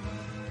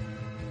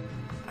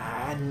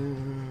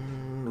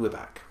 And we're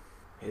back.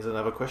 Here's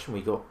another question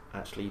we got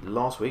actually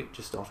last week,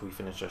 just after we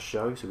finished our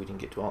show, so we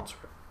didn't get to answer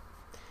it.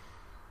 It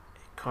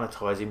kind of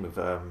ties in with,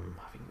 I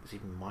think it was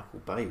even Michael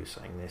Bay who was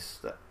saying this,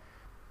 that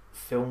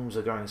films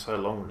are going so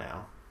long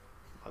now,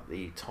 like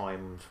the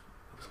time,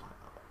 it was like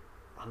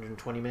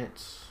 120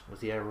 minutes was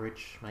the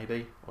average,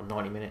 maybe, or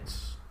 90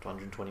 minutes to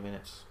 120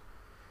 minutes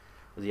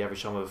was the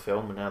average time of a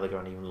film, and now they're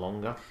going even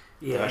longer.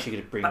 Yeah, they're actually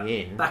going to bring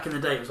in... Back in the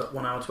day, it was like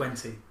 1 hour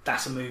 20.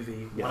 That's a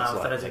movie. Yeah, 1 hour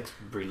like 30. a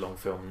really long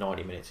film.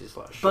 90 minutes is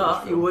like a short But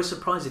film. you're always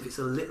surprised if it's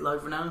a little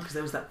over an hour, because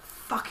there was that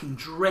fucking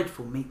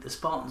dreadful Meet the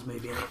Spartans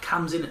movie, and it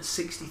comes in at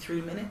 63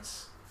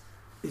 minutes.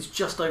 It's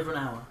just over an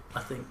hour,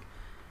 I think.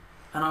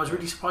 And I was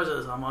really surprised at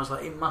the time. I was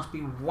like, it must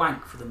be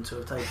wank for them to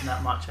have taken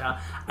that much out.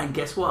 And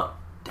guess what?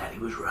 Daddy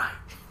was right.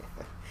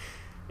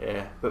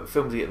 Yeah, but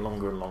films are getting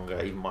longer and longer.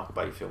 Even Michael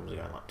Bay films are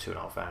going like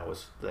 2.5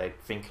 hours. They're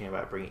thinking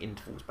about bringing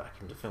intervals back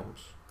into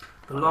films.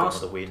 The like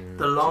last Wind,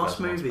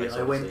 movie Space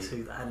I went Odyssey.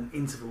 to that had an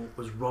interval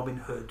was Robin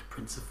Hood,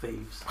 Prince of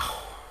Thieves.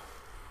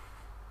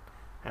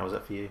 How was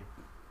that for you?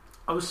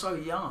 I was so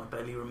young, I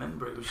barely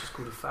remember it. It was just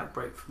called a fag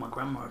break for my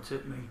grandma. It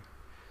took me.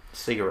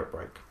 Cigarette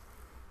break.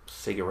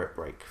 Cigarette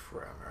break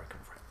for our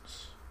American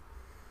friends.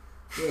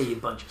 Yeah, you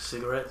bunch of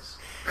cigarettes.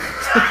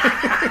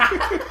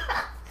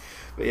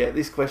 But yeah,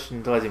 this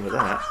question ties in with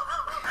that.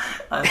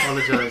 I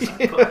apologise.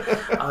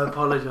 I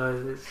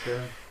apologise.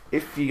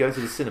 If you go to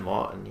the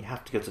cinema and you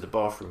have to go to the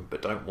bathroom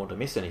but don't want to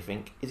miss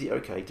anything, is it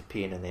okay to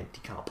pee in an empty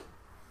cup?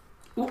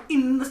 Well,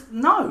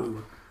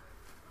 no.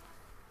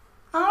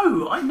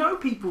 No, I know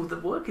people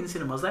that work in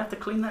cinemas. They have to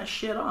clean that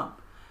shit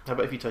up. How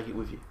about if you take it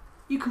with you?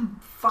 You can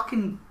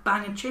fucking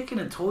bang a chick in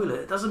a toilet.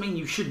 It doesn't mean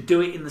you should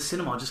do it in the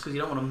cinema just because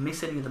you don't want to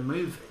miss any of the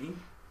movie.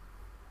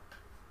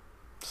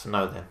 So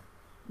no then.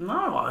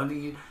 No,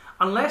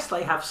 unless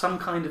they have some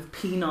kind of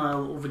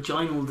penile or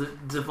vaginal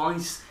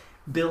device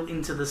built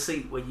into the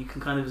seat where you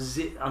can kind of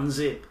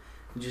unzip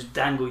and just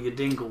dangle your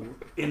dingle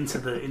into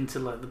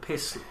like the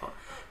piss slot.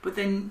 But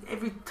then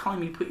every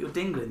time you put your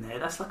dingle in there,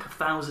 that's like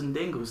 1,000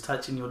 dingles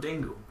touching your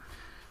dingle.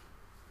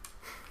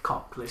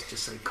 Cock, let's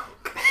just say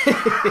cock.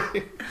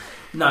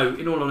 No,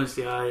 in all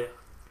honesty,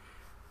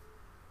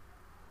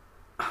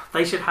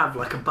 they should have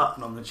like a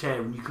button on the chair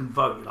and you can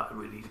vote. You're like, I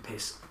really need to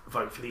piss.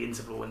 Vote for the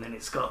interval, and then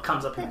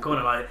comes up in the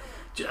corner like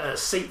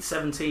seat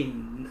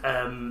 17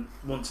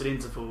 wants an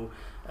interval.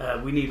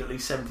 We need at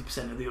least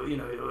 70% of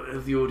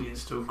the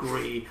audience to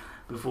agree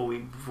before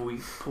we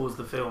pause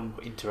the film.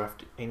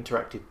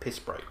 Interactive piss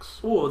breaks.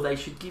 Or they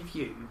should give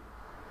you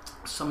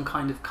some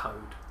kind of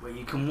code where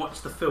you can watch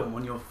the film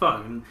on your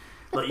phone,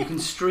 like you can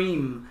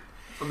stream.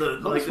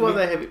 That's why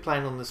they have it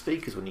playing on the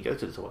speakers when you go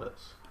to the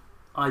toilets.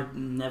 I'd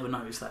never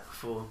noticed that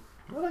before.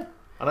 Really?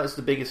 I know it's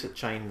the biggest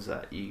chains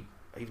that even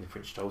the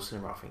French Toll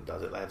Cinema I think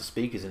does it. They have the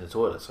speakers in the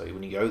toilet, so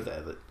when you go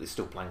there, it's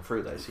still playing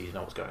through there, so you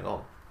know what's going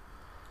on.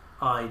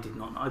 I did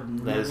not.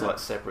 There's like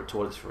separate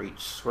toilets for each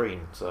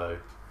screen, so.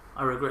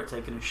 I regret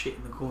taking a shit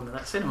in the corner of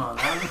that cinema.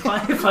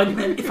 if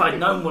I'd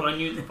known what I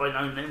knew, if I'd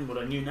known then what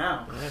I knew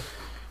now. Yeah.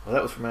 Well,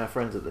 that was from our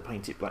friends at the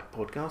Painted Black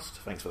podcast.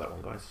 Thanks for that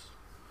one, guys.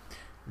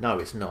 No,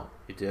 it's not.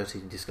 You're dirty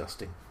and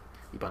disgusting.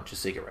 You bunch of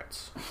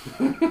cigarettes.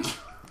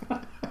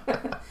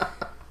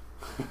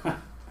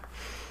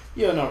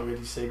 You're not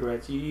really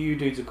cigarettes. You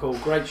dudes are cool.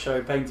 Great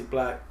show, Painted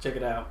Black. Check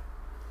it out.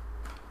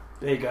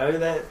 There you go.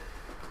 There.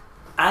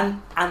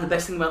 And the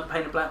best thing about the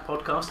Painted Black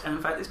podcast, and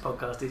in fact this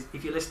podcast, is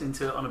if you're listening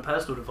to it on a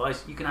personal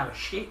device, you can have a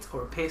shit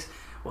or a piss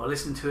while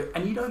listening to it,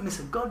 and you don't miss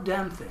a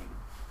goddamn thing.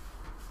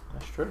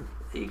 That's true.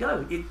 There you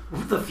go.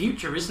 The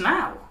future is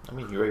now. I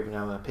mean, you're even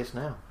having a piss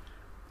now.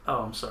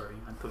 Oh, I'm sorry.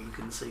 I thought you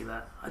couldn't see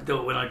that. I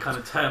thought when I kind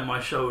of turned my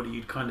shoulder,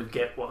 you'd kind of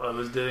get what I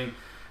was doing.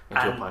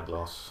 Into a pint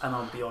glass. And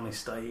I'll be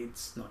honest,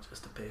 it's not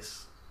just a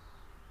piss.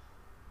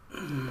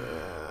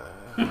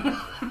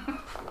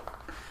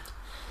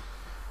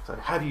 So,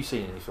 have you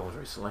seen any films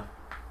recently?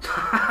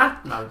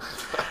 No.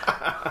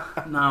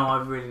 No,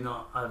 I've really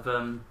not. I've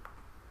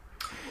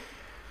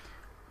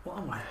what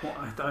am I? What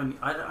I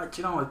don't. Do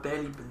you know? I've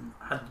barely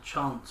had the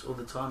chance or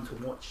the time to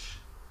watch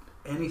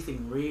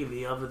anything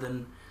really, other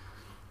than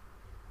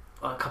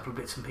a couple of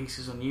bits and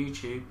pieces on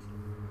YouTube.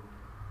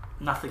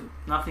 Nothing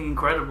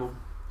incredible.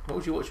 What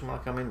would you watch when I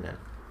come in then?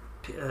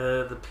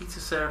 The Peter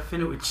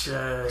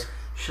Serafinowicz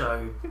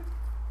show.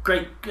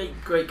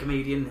 Great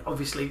comedian.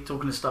 Obviously,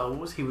 talking to Star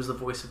Wars, he was the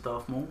voice of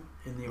Darth Maul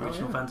in the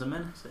original Phantom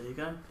Menace. There you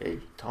go. Hey,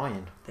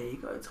 tie-in. There you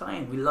go,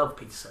 tie-in. We love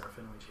Peter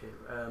Serafinowicz here.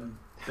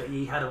 But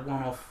he had a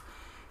one-off.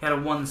 He had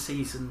a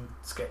one-season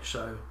sketch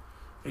show.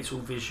 It's all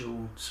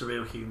visual,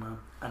 surreal humour,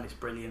 and it's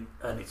brilliant.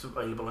 And it's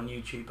available on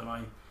YouTube.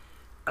 And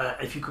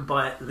if you could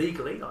buy it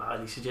legally, I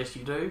highly suggest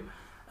you do.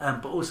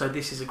 But also,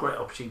 this is a great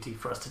opportunity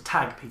for us to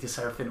tag Peter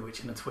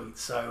Serafinowicz in a tweet.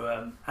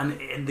 So,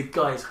 and the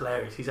guy is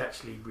hilarious. He's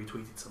actually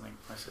retweeted something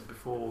I said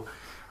before.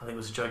 I think it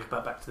was a joke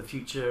about Back to the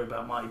Future,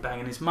 about Marty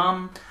banging his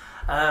mum.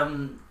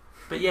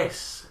 But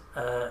yes,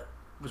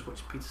 was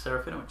watching Peter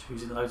Serafinowicz,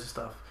 who's in loads of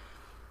stuff.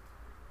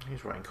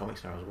 He's writing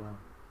comics now as well.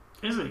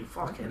 Is he?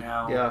 Fucking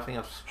hell. Yeah, I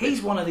think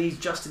he's one of these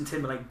Justin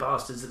Timberlake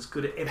bastards that's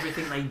good at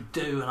everything they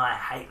do, and I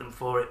hate them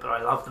for it, but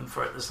I love them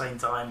for it at the same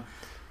time.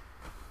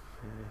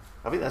 Yeah.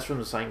 I think that's from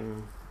the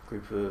same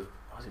group of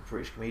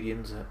British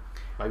comedians that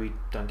maybe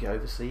don't get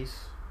overseas.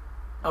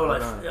 Oh,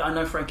 I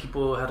know Frankie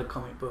Boyle had a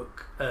comic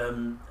book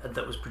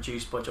that was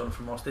produced by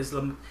Jonathan Ross. There's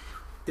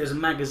a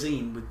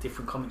magazine with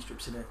different comic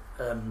strips in it,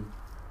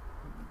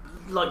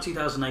 like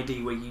 2000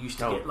 AD, where you used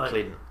to get like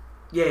Clinton.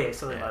 Yeah,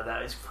 something like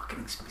that. It's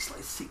fucking. It's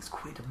like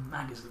 £6 a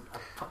magazine,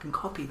 a fucking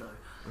copy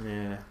though.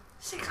 Yeah.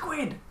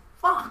 £6.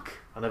 Fuck.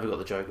 I never got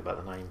the joke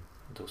about the name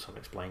until someone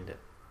explained it.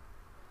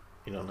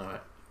 You don't know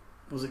it?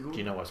 What's it called? Do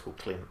you know why it's called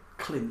Clint?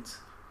 Clint.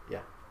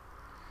 Yeah.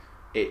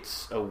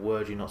 It's a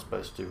word you're not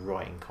supposed to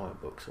write in comic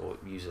books or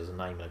use as a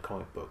name in a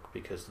comic book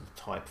because of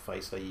the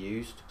typeface they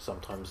used.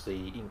 Sometimes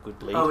the ink would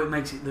bleed. Oh, it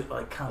makes it look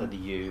like cunt. The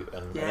U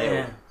and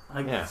yeah.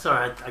 L. Yeah.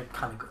 Sorry, I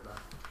kind of got that.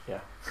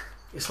 Yeah.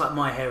 It's like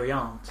My Hairy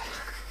Aunt.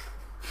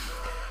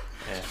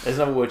 Yeah. There's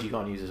another word you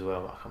can't use as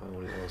well. I can't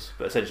remember what it was,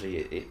 but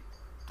essentially,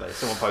 like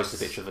someone posted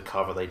a picture of the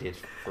cover they did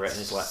for it,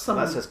 and it's like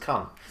that says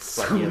 "cunt." It's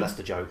like, yeah, that's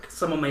the joke.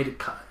 Someone made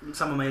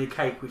a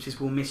cake which is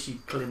 "We'll miss you,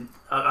 Clint."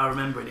 I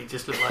remember it. It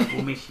just looked like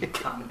 "We'll miss you,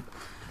 cunt."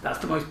 That's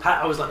the most.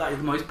 I was like, that is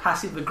the most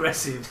passive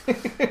aggressive.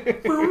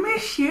 "We'll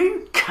miss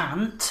you,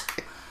 cunt."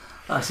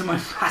 That's the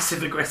most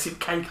passive aggressive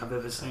cake I've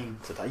ever seen.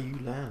 Today you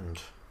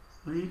learned.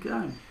 There you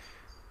go.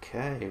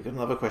 Okay, we've got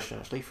another question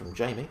actually from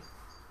Jamie.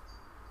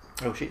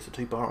 Oh shit, it's a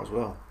 2-bar as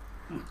well.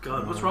 Oh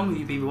God, what's wrong with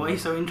you people? Why are you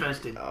so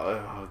interested?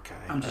 Oh, okay.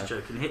 I'm just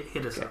joking.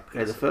 Hit us up.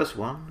 Okay, the first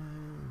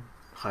one,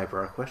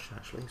 highbrow question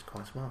actually, it's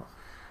quite smart.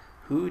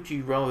 Who would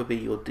you rather be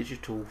your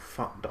digital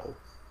fuck doll?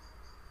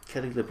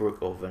 Kelly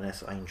LeBrook or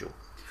Vanessa Angel?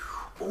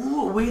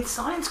 Oh, a weird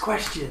science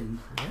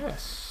question.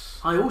 Yes.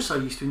 I also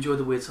used to enjoy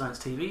the Weird Science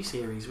TV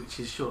series, which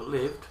is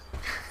short-lived.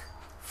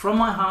 From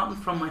my heart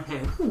and from my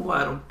head,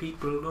 why don't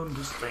people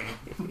understand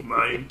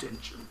my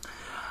intention?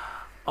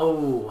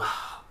 Oh,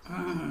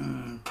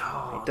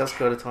 God. It does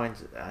go to time.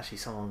 Actually,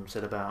 someone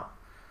said about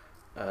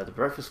the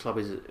Breakfast Club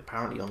is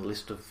apparently on the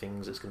list of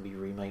things that's going to be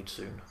remade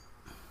soon.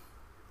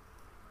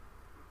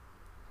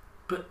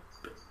 But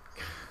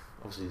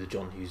obviously the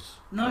John Hughes.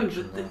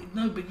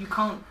 But you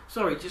can't.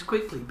 Sorry, just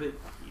quickly. But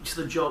it's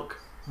the jock,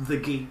 the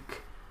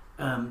geek,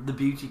 the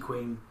beauty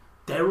queen.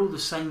 They're all the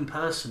same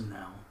person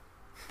now.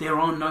 There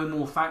are no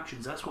more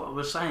factions. That's what I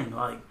was saying.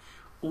 Like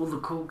all the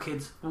cool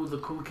kids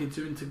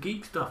are into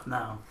geek stuff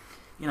now.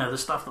 You know, the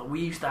stuff that we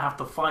used to have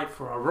to fight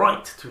for our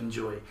right to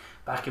enjoy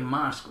back in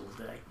my school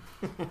day.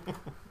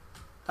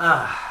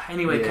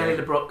 Anyway, yeah. Kelly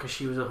LeBrock, because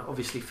she was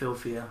obviously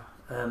filthier.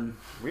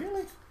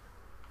 Really?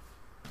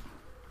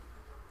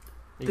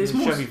 You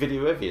didn't show me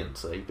video evidence,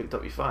 so you picked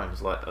up your phone.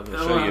 It's like, I'm going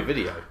to show you a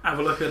video. Have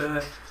a look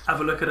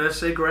at her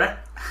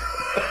cigarette.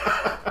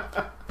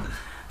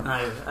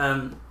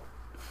 No,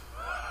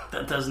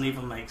 that doesn't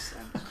even make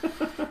sense.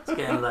 It's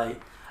getting late.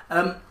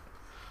 No,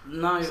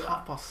 it's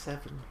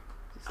 7:30.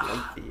 It's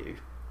late for you.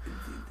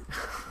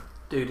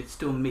 Dude, it's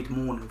still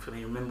mid-morning for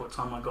me. Remember what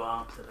time I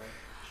got up today?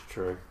 It's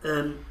true.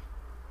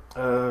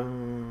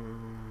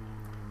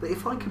 But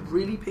if I could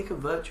really pick a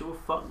virtual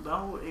fuck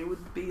doll, it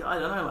would be, I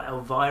don't know, like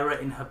Elvira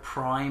in her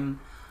prime.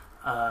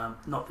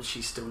 Not that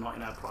she's still not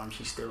in her prime.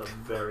 She's still a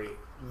very,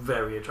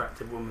 very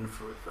attractive woman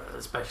for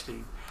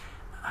especially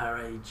her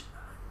age.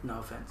 No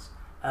offence.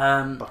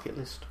 Bucket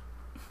list.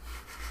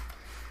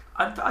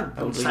 I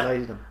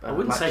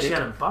wouldn't say she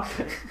had a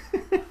bucket.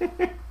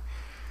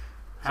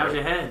 How's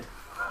your head?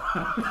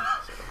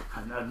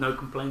 I've had no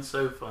complaints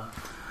so far.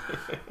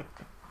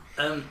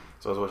 So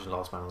I was watching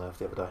Last Man on Earth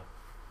the other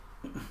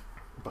day.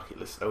 Bucket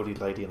list, oldie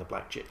lady and a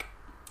black chick.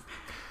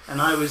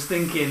 And I was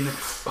thinking,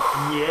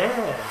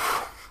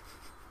 yeah.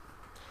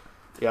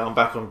 Yeah, I'm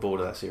back on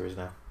board of that series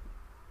now.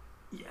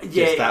 Yeah,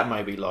 just that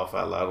made me laugh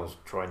out loud. I was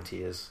trying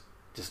tears.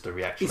 Just the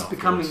reaction. It's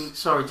becoming,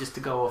 sorry, just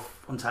to go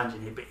off on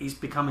tangent here, but it's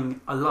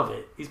becoming, I love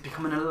it. It's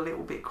becoming a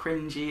little bit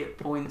cringy at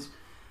points.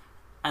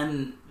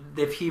 and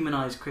they've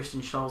humanised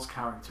Christian Schall's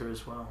character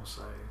as well.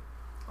 So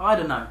I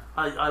don't know.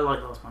 I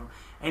like Last Man.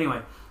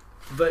 Anyway,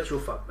 virtual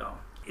fuck doll.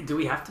 Do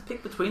we have to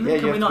pick between them?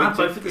 Can we not have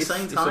both at the same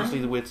time? It's obviously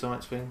the Weird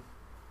Science thing.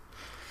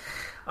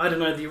 I don't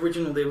know. The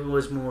original, there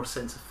was more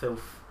sense of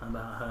filth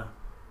about her.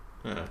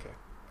 Okay.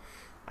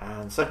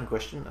 And second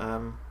question,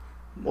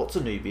 what's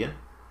a Nubian?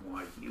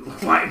 Why you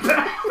like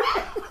that?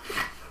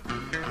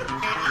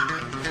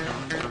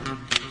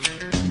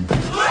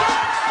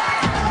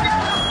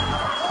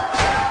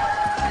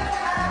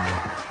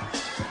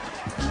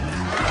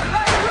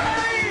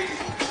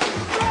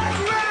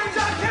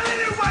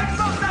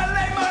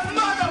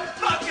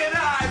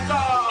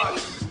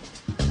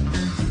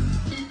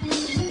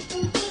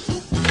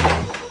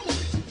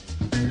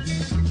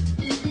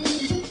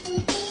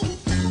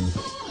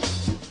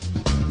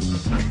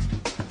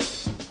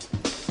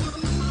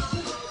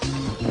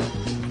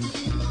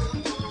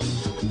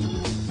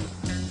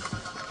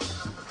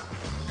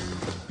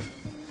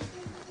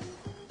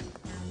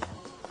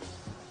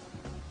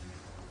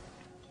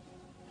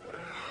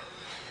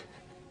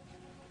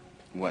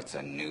 What's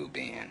a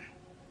Nubian?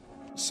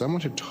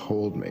 Someone had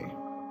told me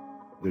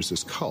there's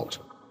this cult,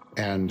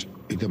 and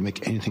they'll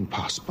make anything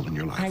possible in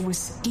your life. I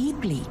was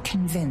deeply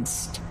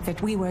convinced that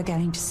we were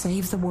going to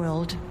save the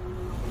world.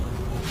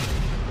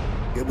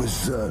 It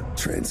was a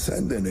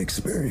transcendent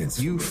experience.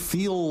 You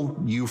feel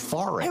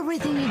euphoric.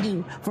 Everything you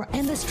do for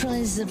endless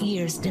trillions of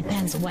years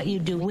depends on what you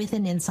do with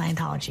and in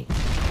Scientology.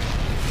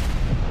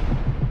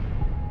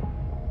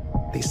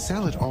 They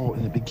sell it all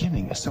in the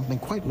beginning as something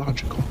quite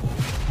logical.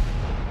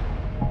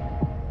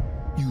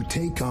 You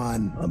take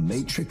on a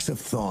matrix of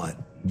thought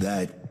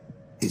that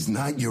is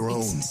not your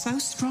own. It's so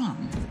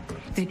strong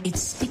that it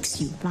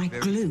sticks you like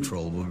glue.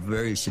 Controllable,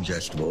 very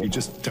suggestible. You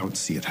just don't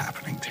see it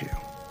happening to you.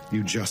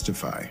 You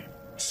justify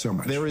so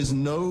much. There is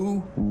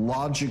no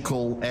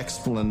logical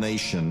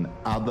explanation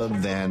other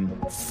than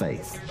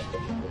faith.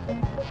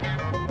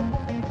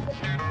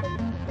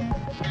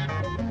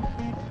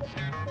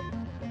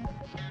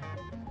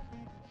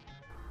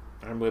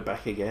 And we're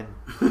back again.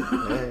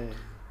 Yeah.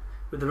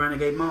 With the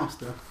Renegade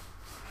Master.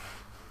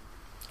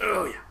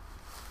 Oh yeah.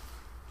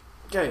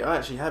 Okay, I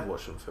actually have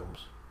watched some films.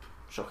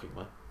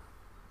 Shockingly.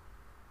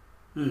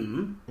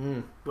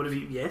 What have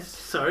you? Yes.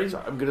 Sorry. So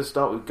I'm going to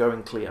start with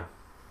Going Clear.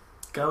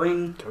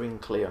 Going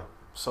Clear.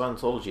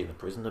 Scientology in the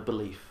Prison of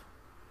Belief.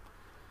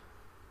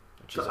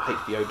 Which is a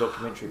HBO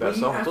documentary about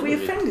Scientology. Have we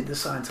offended the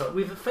Scientology?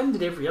 We've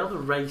offended every other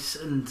race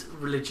and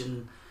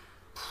religion,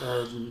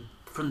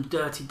 from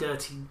dirty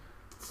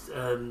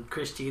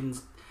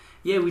Christians.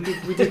 Yeah, we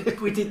did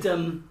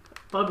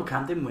Bible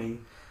camp, didn't we?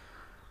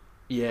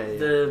 Yeah,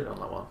 on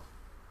that one.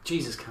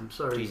 Jesus camp,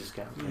 sorry. Jesus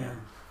camp, yeah.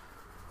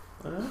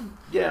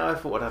 Yeah, I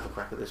thought I'd have a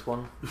crack at this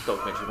one.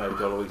 Documentary made a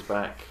couple of weeks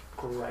back.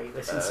 Great,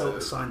 let's insult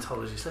the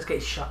Scientologists. Let's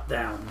get shut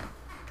down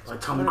by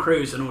Tom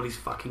Cruise and all his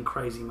fucking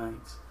crazy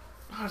mates.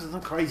 Oh, they're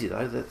not crazy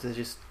though, they're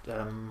just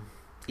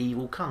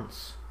evil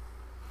cunts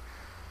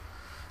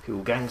who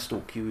will gang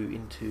stalk you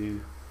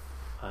into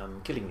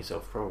killing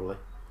yourself, probably.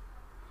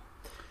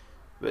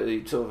 But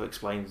it sort of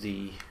explains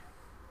the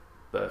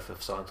birth of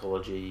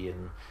Scientology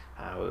and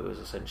how it was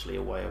essentially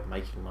a way of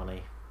making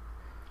money.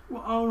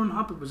 Well, R. Ron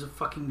Hubbard was a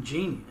fucking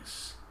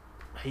genius.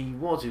 He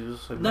was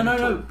so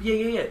No,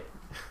 yeah.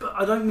 But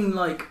I don't mean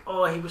like,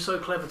 he was so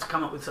clever to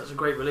come up with such a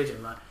great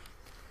religion. Like,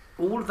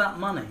 all of that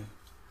money,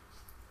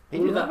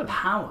 all of that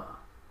power.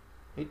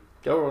 R.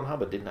 Ron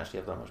Hubbard didn't actually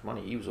have that much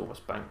money. He was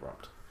almost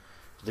bankrupt.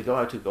 So the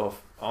guy who took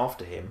off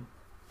after him,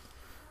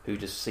 who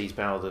just seized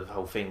power of the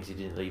whole thing because he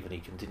didn't leave any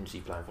contingency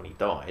plan when he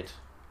died,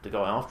 the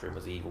guy after him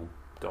was the evil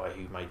guy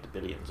who made the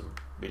billions and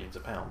billions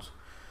of pounds.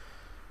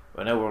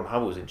 When L. Ron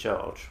Hubbard was in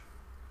charge,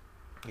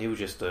 he was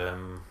just a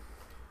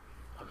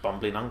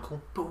bumbling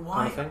uncle. But why?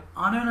 Kind of thing.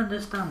 I don't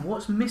understand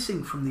what's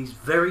missing from these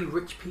very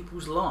rich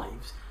people's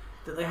lives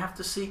that they have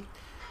to seek.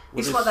 Well,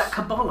 it's like that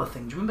Kabbalah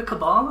thing. Do you remember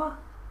Kabbalah?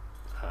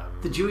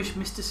 The Jewish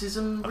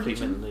mysticism religion? I think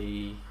you meant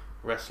the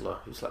wrestler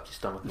who slapped his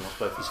stomach and lost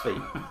both his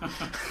feet.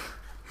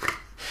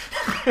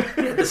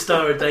 Yeah, the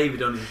Star of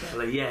David on his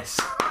belly, yes.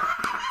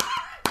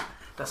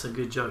 That's a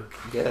good joke.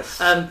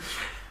 Yes.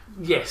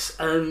 Yes.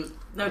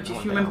 No, do you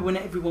remember when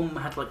everyone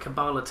had like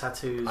Kabbalah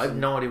tattoos? I have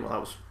no idea what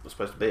that was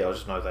supposed to be. I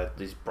just know they had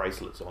these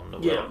bracelets on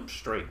that were like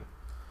string.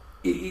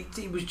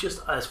 It was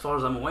just, as far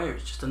as I'm aware,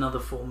 it's just another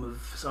form of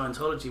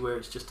Scientology where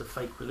it's just a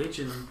fake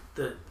religion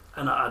that.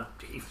 And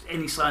if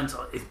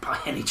by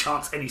any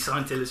chance any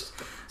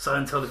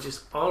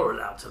Scientologists are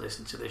allowed to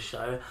listen to this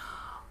show,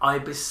 I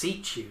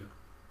beseech you,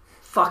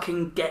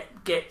 fucking get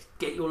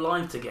your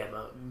life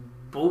together.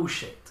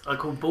 Bullshit. I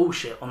call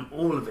bullshit on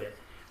all of it.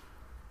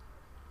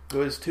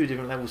 Well, there's two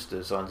different levels to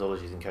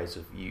Scientology. In case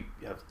of you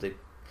have the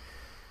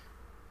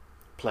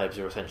plebs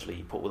who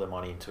essentially put all their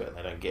money into it and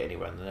they don't get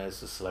anywhere, and then there's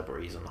the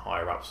celebrities and the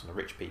higher ups and the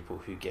rich people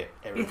who get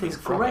everything. It's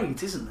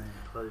great, isn't it?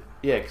 Like,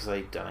 yeah, because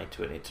they donate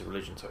to it into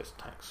religion, so it's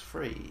tax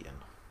free, and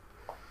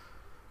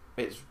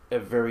it's a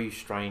very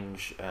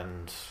strange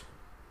and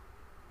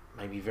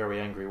maybe very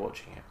angry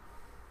watching it.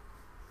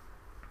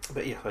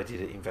 But yeah, I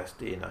did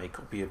invest in a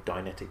copy of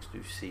Dianetics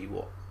to see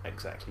what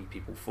exactly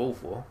people fall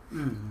for,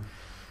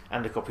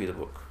 and a copy of the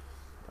book.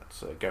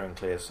 That's Gary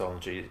Clare's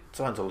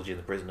Scientology and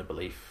the Prisoner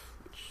Belief,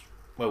 which is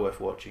well worth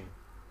watching.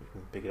 You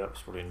can pick it up,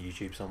 it's probably on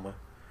YouTube somewhere.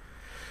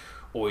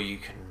 Or you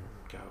can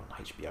go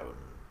on HBO and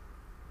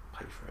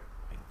pay for it,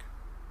 I think.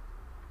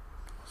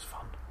 It's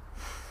fun.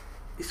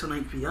 It's on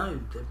HBO.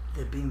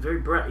 They're being very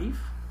brave.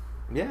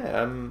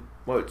 Yeah,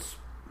 well, it's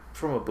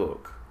from a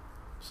book,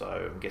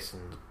 so I'm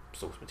guessing the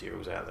source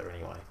material's out there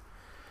anyway.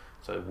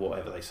 So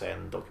whatever they say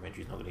in the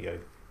documentary is not going to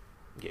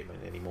get him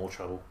in any more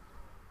trouble.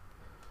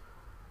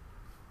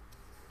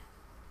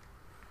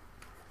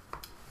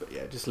 But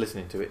yeah, just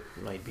listening to it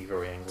made me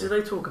very angry. Do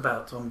they talk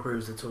about Tom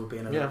Cruise at all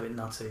being a little bit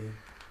nutty?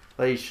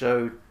 They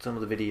showed some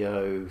of the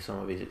video, some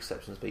of his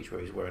acceptance speech where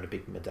he's wearing a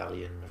big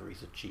medallion for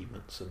his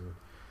achievements, and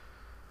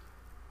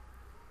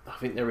I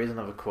think there is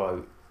another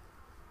quote,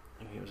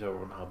 I think it was L.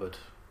 Ron Hubbard,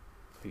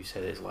 who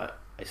said it's like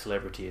a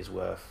celebrity is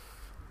worth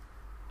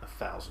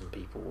 1,000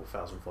 people or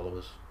 1,000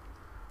 followers.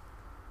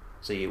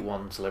 So you get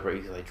one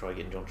celebrity, so they try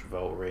getting John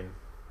Travolta in.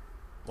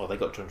 Well, they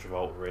got John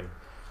Travolta in.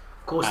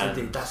 Of course they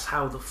did. That's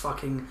how the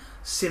fucking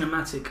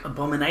cinematic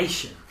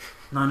abomination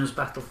known as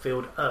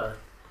Battlefield Earth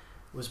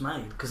was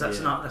made. Because that's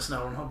an L.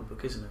 Ron Hubbard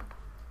book, isn't it?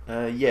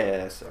 Yeah,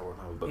 that's L. Ron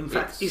Hubbard book. In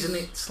fact, isn't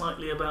it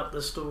slightly about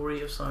the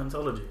story of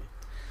Scientology?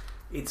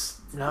 Is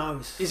it not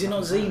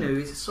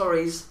Xenu?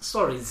 Sorry,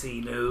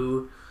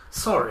 Xenu.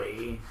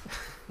 Sorry.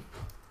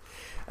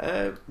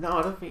 No,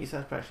 I don't think it's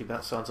actually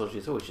about Scientology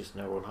at all. It's just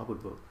an L. Ron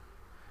Hubbard book.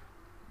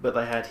 But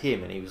they had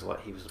him, and he was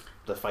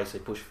the face they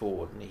pushed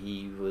forward, and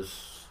he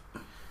was.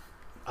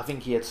 I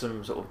think he had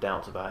some sort of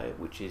doubts about it,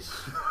 which is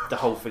the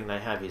whole thing they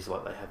have is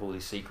like they have all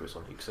these secrets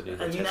on you because they do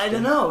the testing. I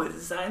don't know.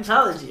 It's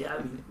Scientology. I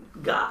mean,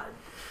 God.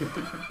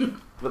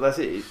 But that's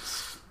it.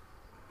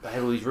 They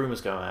had all these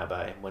rumours going out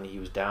about him when he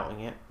was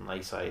doubting it, and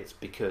they say it's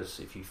because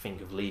if you think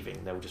of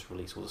leaving, they'll just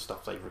release all the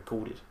stuff they've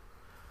recorded.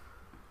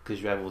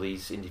 Because you have all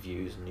these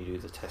interviews and you do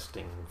the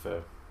testing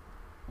for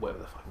whatever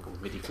they're fucking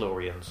called,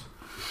 midi-chlorians.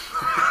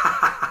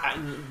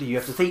 And you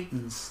have to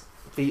Thetans,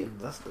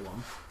 that's the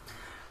one.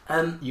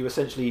 You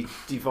essentially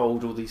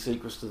divulge all these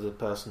secrets to the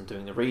person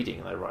doing the reading,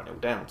 and they write it all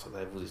down, so they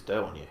have all this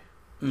dirt on you.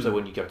 So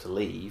when you go to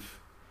leave,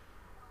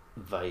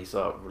 they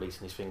start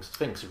releasing these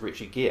things. So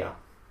Richard Gere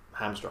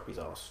hamstrung his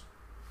ass.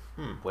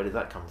 Where did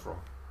that come from?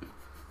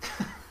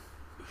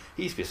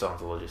 He used to be a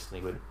Scientologist, and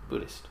he went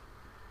Buddhist.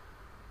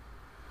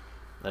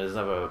 There's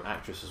another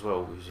actress as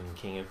well who's in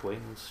King of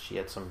Queens. She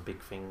had some big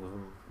thing with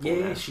him.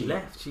 Yeah, she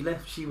left. She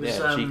was.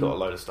 She got a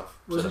load of stuff.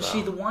 Wasn't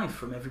she the wife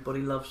from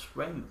Everybody Loves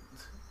Raymond?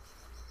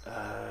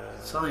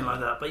 Something like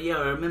that. But yeah,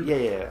 I remember.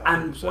 Yeah.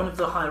 And one of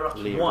the higher ups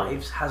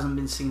wives hasn't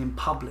been seen in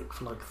public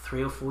for like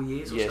 3 or 4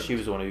 years. Or something. She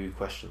was the one who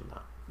questioned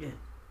that. Yeah.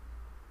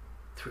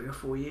 3 or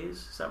 4 years,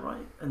 is that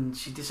right? And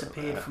she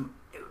disappeared from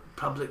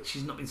public.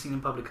 She's not been seen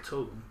in public at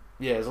all.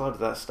 Yeah, there's a lot of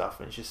that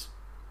stuff, and it's just.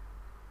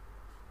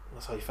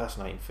 That's a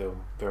fascinating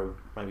film.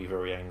 Made me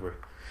very angry.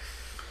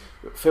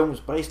 Films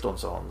based on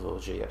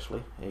Scientology,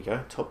 actually. There you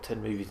go. Top 10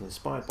 movies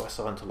inspired by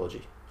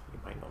Scientology. You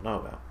may not know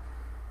about.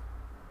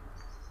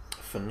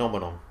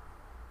 Phenomenon.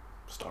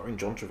 Starring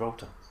John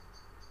Travolta.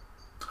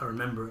 I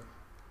remember it.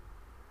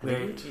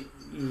 Where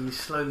he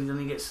slowly then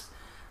he gets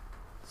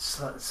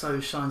so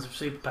shines of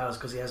superpowers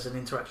because he has an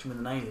interaction with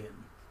an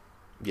alien.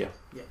 Yeah.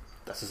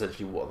 That's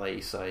essentially what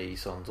they say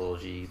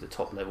Scientology, the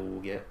top level,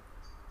 will get.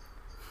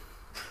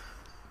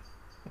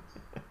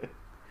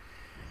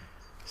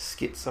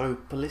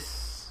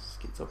 Schizopolis.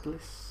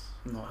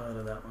 Not heard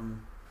of that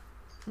one.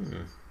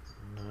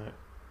 No.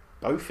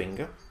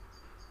 Bowfinger.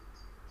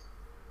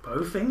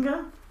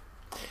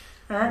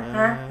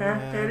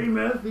 Eddie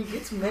Murphy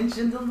gets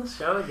mentioned on the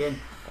show again.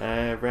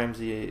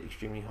 Ramsey,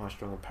 extremely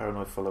high-strung and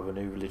paranoid follower of a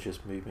new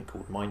religious movement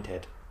called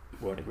Mindhead.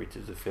 Won't agree to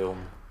the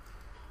film.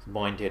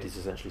 Mindhead is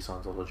essentially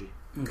Scientology.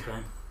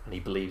 Okay. And he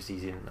believes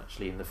he's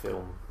actually in the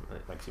film, and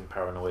it makes him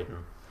paranoid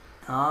and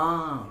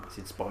it's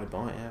inspired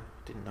by it. Yeah,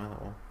 didn't know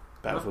that one.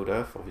 Battlefield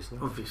Earth, obviously.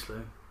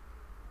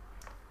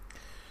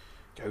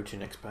 Go to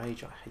next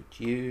page. I hate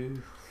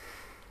you.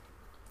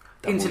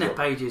 Internet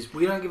pages.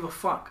 We don't give a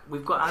fuck.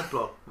 We've got ad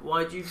block.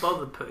 Why do you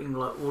bother putting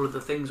like all of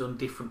the things on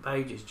different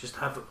pages? Just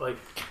have it like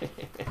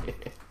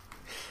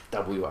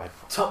double your ad.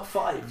 Top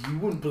 5. You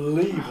wouldn't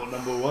believe what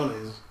number 1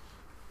 is.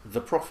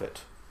 The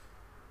Prophet.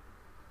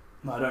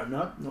 No, I don't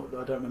know.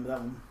 I don't remember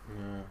that one.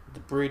 The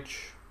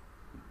Bridge.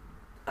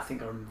 I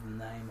think I remember the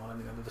name. I don't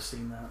think I've ever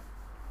seen that.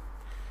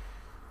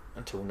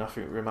 Until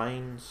Nothing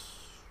Remains.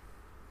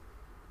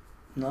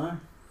 No.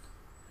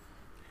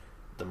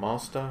 The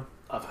Master.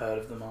 I've heard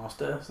of The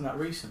Master. Isn't that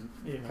recent?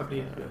 Yeah, a couple of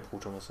years ago. Paul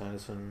Thomas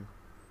Anderson.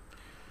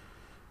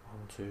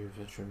 1, 2,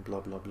 veteran,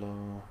 blah blah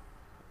blah.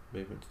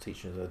 Movement to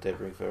Teaching of the Dead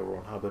Ring for L.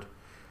 Ron Hubbard.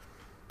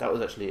 That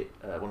was actually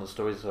one of the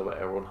stories about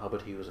L. Ron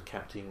Hubbard. He was a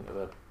captain of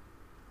a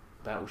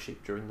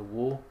battleship during the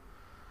war,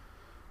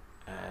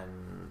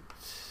 and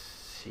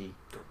he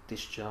got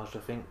discharged, I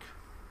think.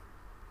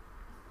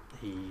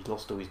 He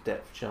lost all his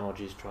depth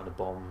charges trying to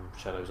bomb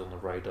shadows on the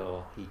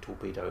radar. He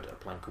torpedoed a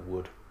plank of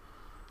wood.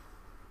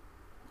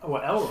 Oh,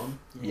 what, Elrond?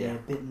 Yeah. A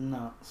bit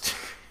nuts.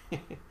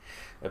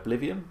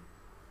 Oblivion,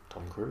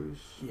 Tom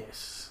Cruise.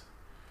 Yes.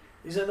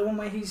 Is that the one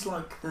where he's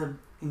like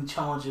in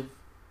charge of?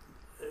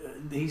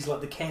 He's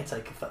like the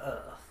caretaker for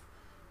Earth,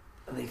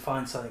 and he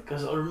finds something.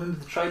 Because I remember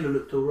the trailer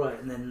looked all right,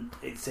 and then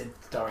it said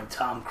starring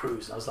Tom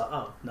Cruise, and I was like,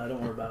 oh no,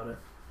 don't worry about it.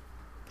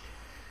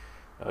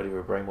 Earlier,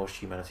 a brainwashed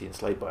humanity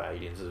enslaved by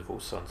aliens is of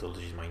course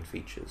Scientology's main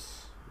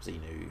features: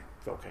 Xenu,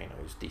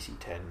 volcanoes,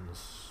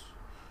 DC-10s,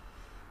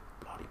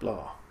 blah de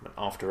blah. And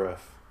After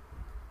Earth.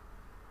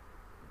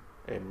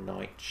 M.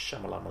 Night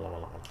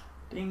Shyamalan.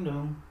 Ding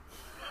dong.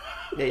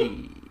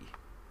 Yay.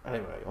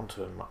 Anyway, on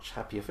to a much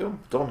happier film,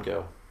 Gone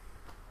Girl.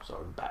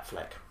 Sorry,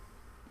 Batfleck.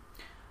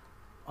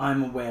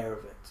 I'm aware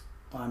of it.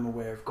 I'm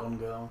aware of Gone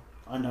Girl.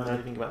 I know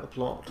anything about the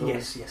plot?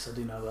 Yes, I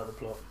do know about the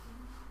plot.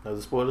 Know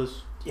the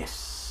spoilers?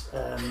 Yes.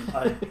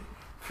 I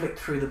flicked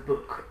through the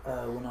book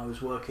when I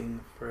was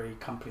working for a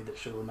company that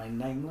shall remain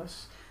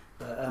nameless.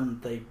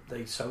 But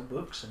they sold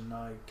books, and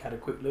I had a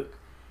quick look,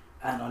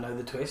 and I know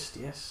the twist.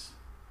 Yes.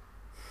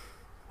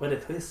 What a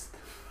twist!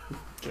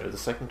 Do you know the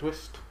second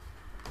twist?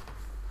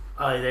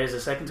 There's a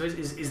second twist.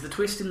 Is the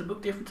twist in the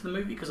book different to the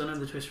movie? Because I know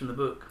the twist from the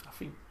book. I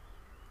think.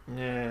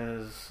 Yeah,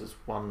 there's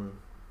one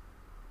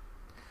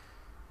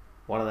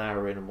an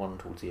hour in and one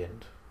towards the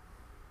end.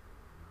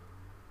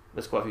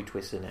 There's quite a few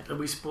twists in it. Are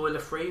we spoiler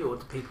free, or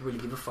do people really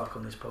give a fuck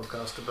on this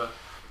podcast about?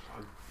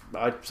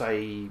 I'd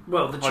say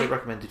the highly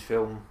recommended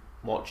film.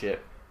 Watch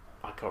it.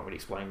 I can't really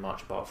explain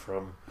much apart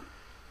from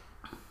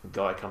a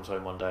guy comes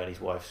home one day and his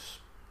wife's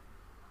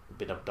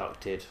been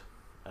abducted,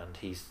 and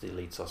he's the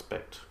lead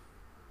suspect.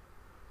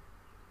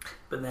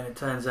 But then it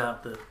turns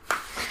out that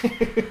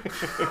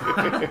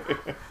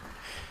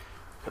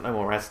got no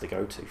more ads to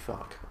go to.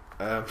 Fuck.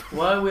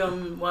 Why are we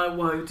on?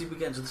 Why did we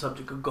get into the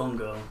subject of Gone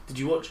Girl? Did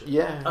you watch it?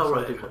 Yeah. Oh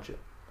right, I did watch it.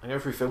 I go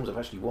through films I've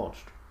actually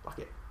watched. Fuck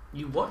it.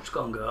 You watched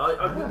Gone Girl?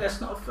 That's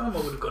not a film I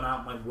would have gone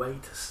out my way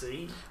to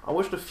see. I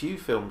watched a few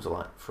films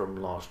from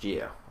last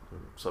year,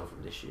 and some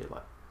from this year,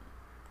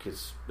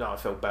 because I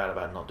felt bad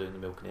about not doing the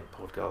Milking It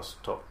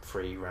podcast top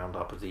 3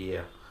 roundup of the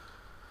year.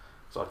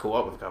 So I caught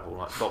up with a couple,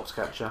 like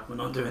Foxcatcher. We're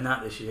not doing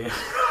that this year.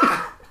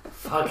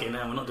 Fucking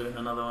hell, we're not doing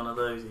another one of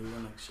those either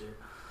next year.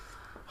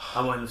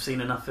 I won't have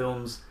seen enough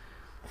films.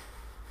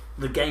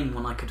 The Game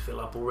one I could fill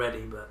up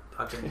already, but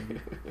I didn't.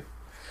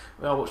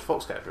 Well, I watched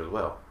Foxcatcher as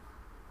well.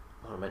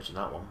 I want to mention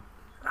that one.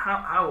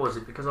 How was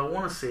it? Because I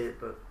want to see it,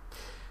 but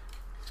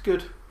it's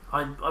good.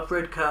 I've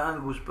read Kurt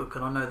Angle's book,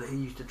 and I know that he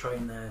used to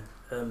train there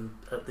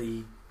at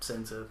the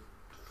centre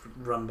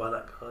run by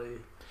that guy.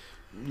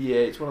 Yeah,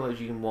 it's one of those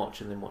you can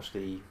watch and then watch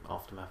the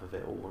aftermath of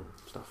it all and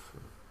stuff.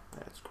 And,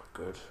 yeah, it's quite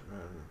good.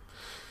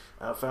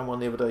 I found one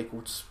the other day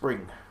called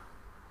Spring.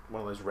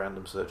 One of those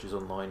random searches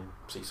online,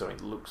 see something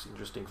that looks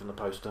interesting from the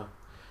poster.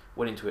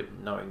 Went into it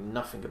knowing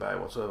nothing about it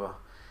whatsoever,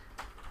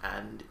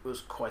 and it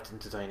was quite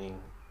entertaining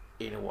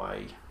in a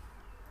way.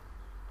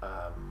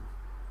 I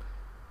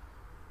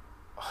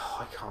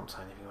can't say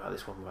anything about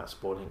this one without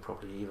spoiling it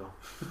properly either.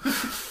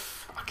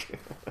 Fuck.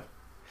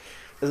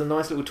 There's a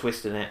nice little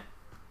twist in it,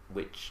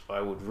 which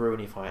I would ruin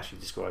if I actually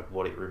described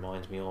what it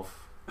reminds me of.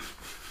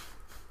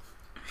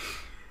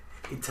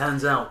 It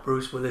turns out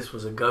Bruce Willis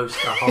was a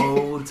ghost the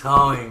whole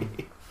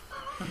time.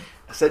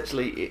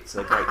 Essentially, it's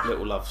a great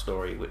little love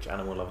story which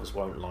animal lovers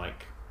won't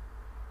like,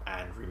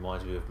 and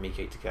reminds me of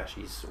Miike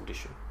Takashi's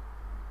Audition.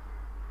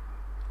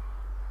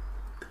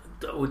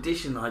 The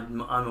Audition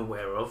I'm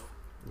aware of.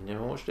 You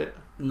never watched it?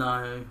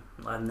 No,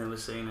 I've never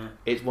seen it.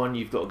 It's one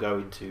you've got to go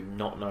into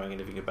not knowing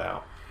anything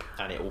about,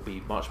 and it will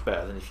be much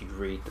better than if you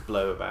read the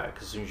blurb about it,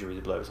 because as soon as you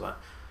read the blurb it's like,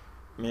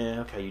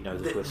 yeah, okay, you know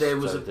the twist. There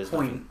was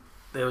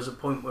a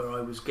point where I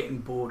was getting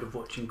bored of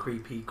watching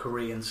creepy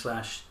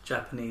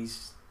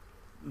Korean/Japanese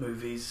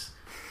movies,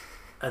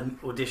 and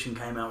Audition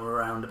came out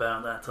around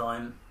about that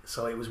time,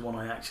 so it was one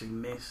I actually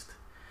missed.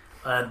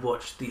 I had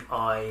watched The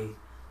Eye,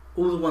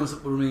 all the ones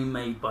that were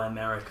made by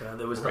America.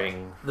 There was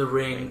Ring, The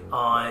Ring,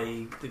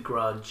 Eye, The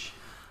Grudge.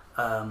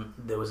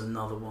 There was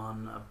another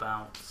one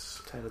about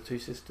Tale of Two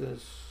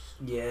Sisters.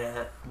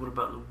 Yeah. What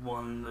about the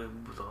one that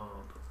was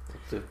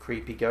the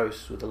creepy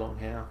ghost with the long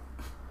hair?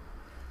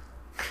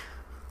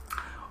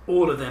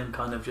 All of them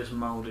kind of just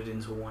moulded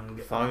into one.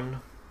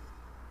 Phone.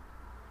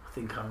 I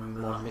think I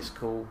remember One that. Missed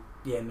Call.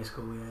 Yeah, Missed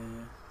Call.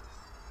 Yeah.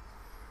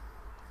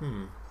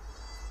 The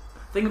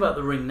thing about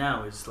The Ring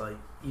now is like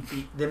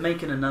they're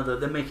making a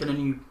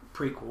new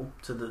prequel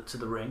to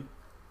the Ring.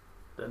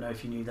 Don't know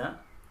if you knew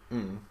that.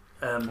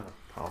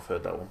 I've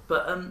heard that one.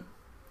 But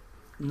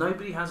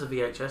nobody has a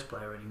VHS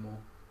player anymore.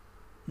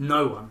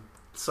 No one.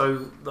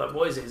 So like,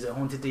 what is it? Is it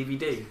haunted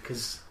DVD?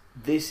 Because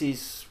this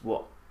is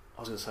what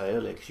I was going to say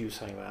earlier. Because you were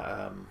saying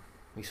about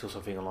we saw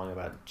something online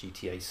about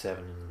GTA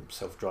 7 and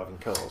self-driving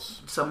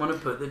cars. Someone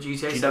had put the GTA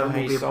 7. Do you know how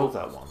he sold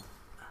that one?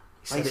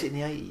 He said it in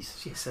the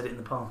 80s. He said it in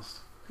the past.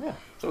 Yeah.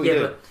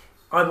 But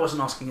I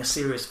wasn't asking a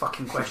serious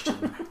fucking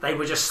question. They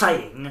were just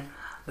saying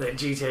that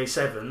GTA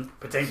 7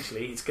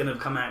 potentially it's going to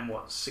come out in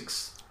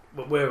 6.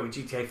 Where are we?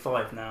 GTA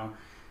 5 now.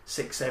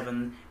 6,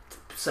 7.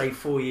 Say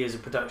 4 years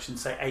of production.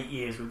 Say 8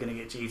 years. We're going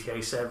to get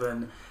GTA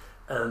 7.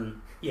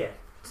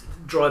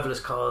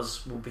 driverless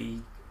cars will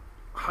be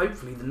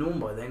hopefully the norm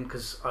by then,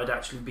 because I'd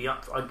actually be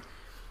up.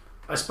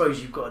 I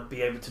suppose you've got to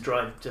be able to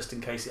drive just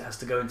in case it has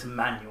to go into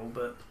manual,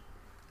 but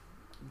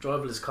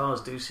driverless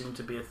cars do seem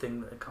to be a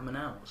thing that are coming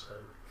out. So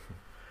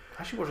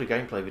I actually watched a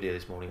gameplay video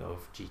this morning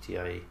of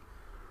GTA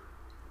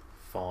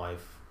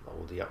 5,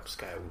 all the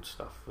upscaled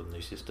stuff with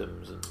new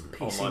systems and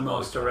PC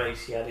Master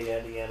Race, yada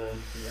yada yada.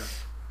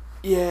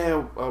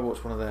 Yeah, I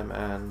watched one of them,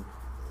 and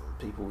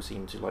people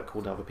seem to like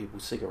calling other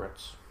people's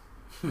cigarettes.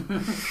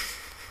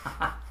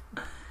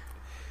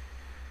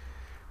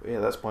 Yeah,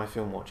 that's my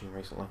film watching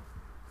recently.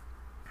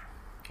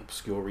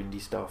 Obscure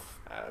indie stuff,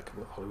 a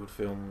couple of Hollywood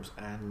films,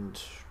 and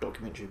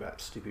documentary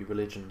about stupid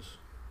religions,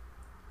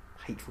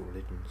 hateful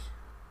religions.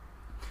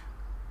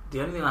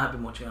 The only thing I have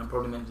been watching, and I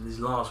probably mentioned this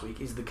last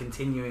week, is the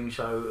continuing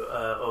show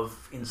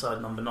of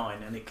Inside Number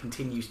 9, and it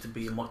continues to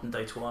be a modern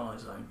day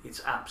Twilight Zone.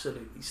 It's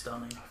absolutely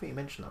stunning. I think you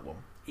mentioned that one.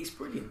 It's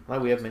brilliant. No,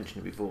 we have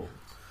mentioned it before.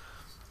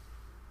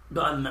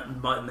 But I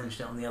might have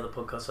mentioned it on the other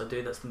podcast I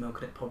do. That's the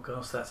Milking It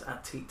Podcast. That's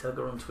at Teat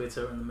Tugger on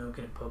Twitter and the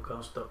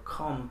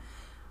milkingitpodcast.com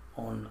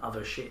on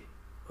other shit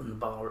on the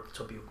bar at the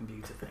top of your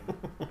computer thing.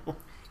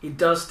 It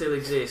does still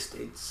exist.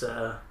 It's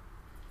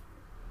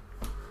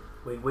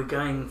we're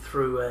going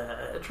through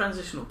a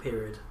transitional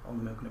period on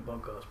the Milking It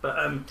Podcast, but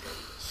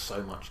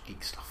so much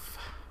geek stuff,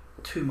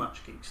 too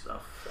much geek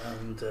stuff,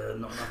 and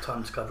not enough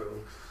time to cover it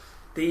all.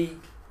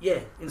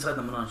 Inside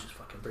Number 9 is just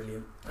fucking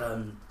brilliant.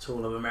 To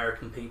all of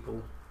American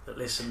people that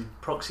listen,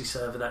 proxy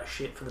server that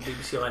shit for the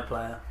BBC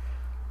iPlayer.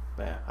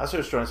 Yeah, as I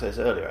was trying to say this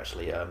earlier,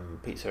 actually,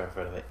 Pete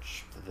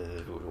Serafinovich,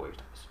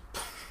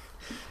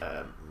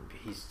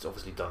 he's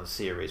obviously done a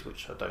series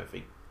which I don't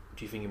think.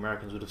 Do you think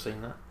Americans would have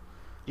seen that?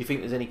 Do you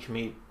think there's any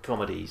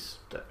comedies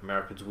that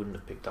Americans wouldn't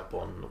have picked up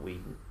on that we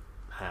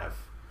have?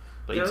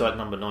 Like Inside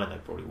Number 9, they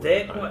probably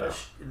wouldn't have known about.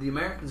 The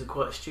Americans are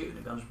quite astute when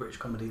it comes to British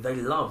comedy. They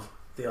love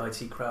the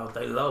IT crowd.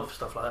 They love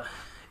stuff like that.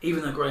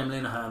 Even though Graham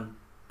Linehan,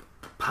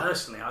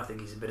 personally, I think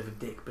he's a bit of a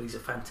dick, but he's a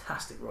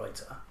fantastic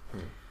writer.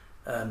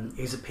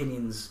 His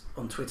opinions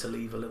on Twitter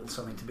leave a little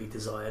something to be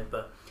desired,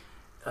 but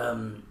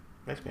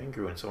makes me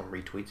angry when someone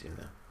retweets him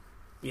now.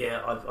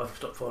 Yeah, I've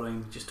stopped following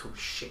him. Just talk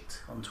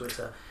shit on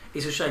Twitter.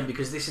 It's a shame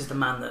because this is the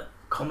man that,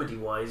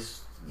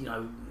 comedy-wise,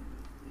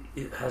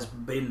 it has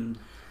been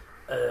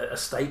a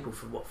staple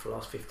for the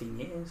last 15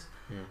 years.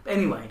 But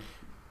anyway,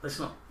 let's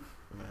not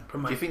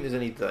promote. Do you think there's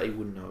any that he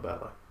wouldn't know about,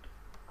 though?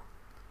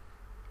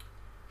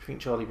 Do you think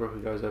Charlie Brooker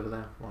goes over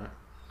there? Right.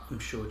 I'm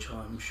sure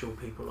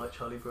people like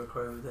Charlie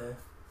Brooker over there.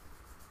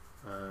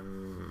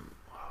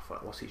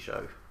 What's his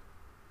show?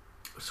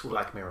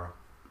 Black Mirror.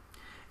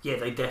 Yeah,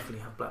 they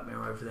definitely have Black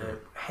Mirror over there.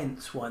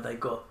 Hence why they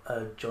got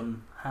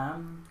John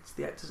Hamm. It's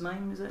the actor's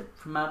name, is it,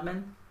 from Mad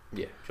Men?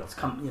 Yeah, John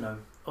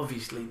Hamm.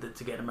 Obviously that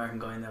to get an American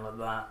guy in there like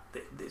that,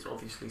 there's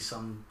obviously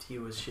some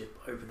viewership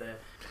over there.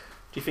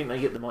 Do you think they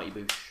get the Mighty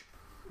Boosh?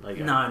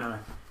 No.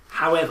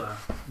 However,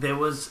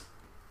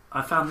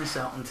 I found this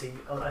out on TV.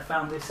 I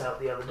found this out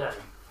the other day.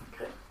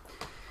 Okay.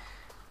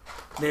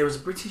 There was a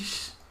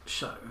British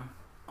show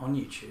on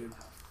YouTube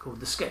called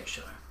The Sketch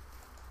Show.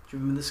 Do you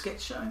remember The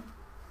Sketch Show?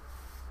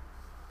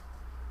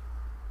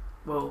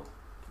 Well,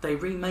 they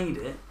remade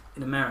it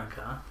in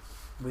America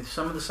with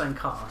some of the same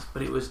cast,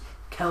 but it was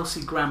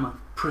Kelsey Grammer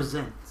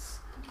Presents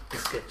The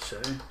Sketch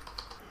Show.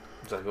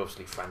 It's like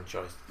obviously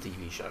franchised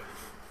TV show.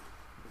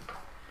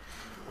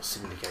 Or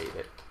syndicated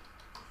it.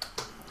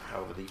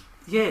 However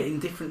in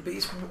different... But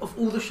it's of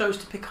all the shows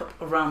to pick up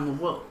around the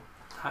world.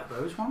 Had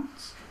those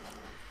ones.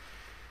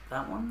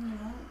 That one,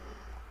 yeah.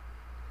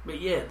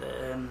 But yeah,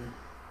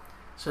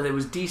 so there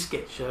was The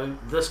Sketch Show,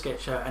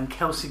 and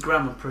Kelsey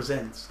Grammer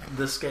Presents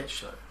The Sketch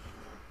Show.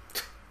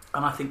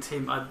 And I think he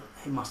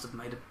must have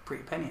made a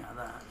pretty penny out of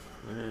that.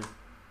 Yeah.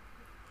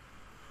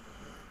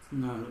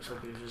 No, it looks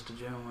like it was just a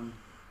German one.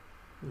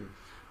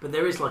 But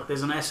there's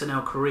an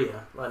SNL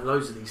Korea, like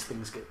loads of these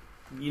things get.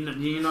 You not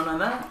know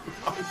that?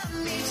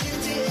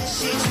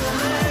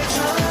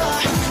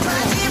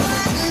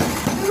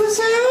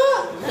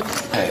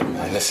 Hey,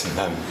 listen,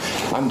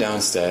 I'm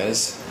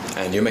downstairs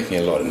and you're making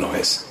a lot of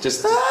noise.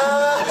 Just.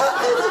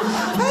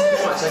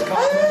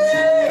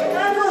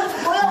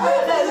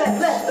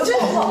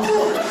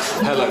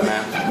 Hello,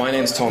 ma'am. My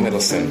name's Tom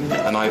Hiddleston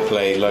and I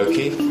play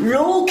Loki.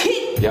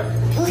 Loki? Yep.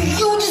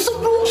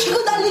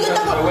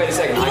 No, wait a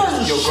second.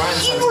 Your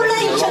grandson's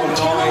making a lot of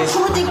noise.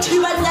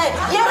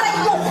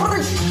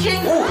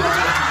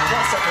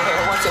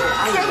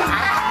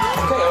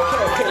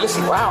 Okay,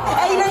 listen. Wow.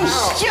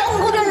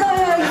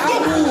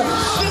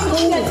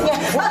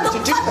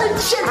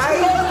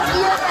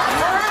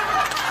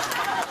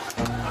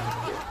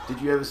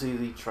 Did you ever see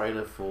the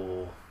trailer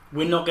for...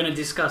 We're not going to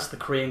discuss the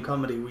Korean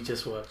comedy we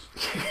just watched.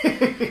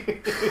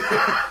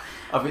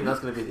 I think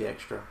that's going to be the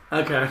extra.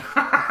 Okay.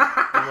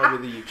 That might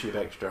be the YouTube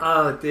extra.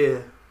 Oh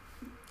dear.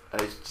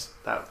 It's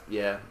just that,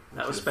 yeah.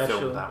 That was special.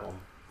 Filmed that one.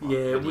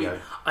 Yeah,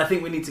 I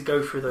think we need to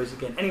go through those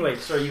again. Anyway,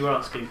 sorry, you were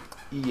asking.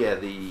 Yeah,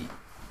 the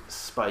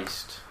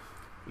spaced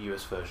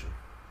US version.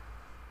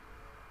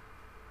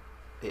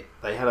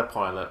 They had a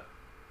pilot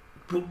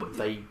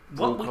They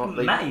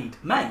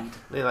made?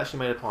 They actually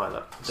made a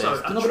pilot. So,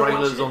 There's the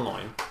trailers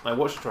online. I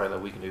watched the trailer.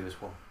 We can do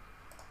this one.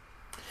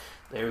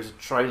 There is a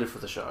trailer for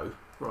the show.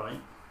 Right.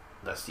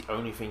 That's the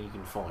only thing you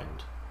can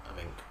find, I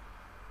think.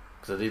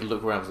 Because I did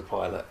look around for the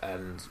pilot,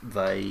 and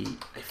they,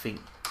 I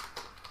think,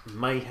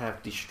 may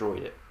have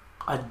destroyed it.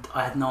 I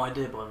had no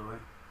idea, by the way.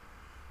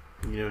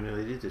 You don't know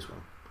they did this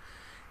one.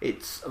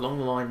 It's along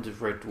the lines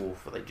of Red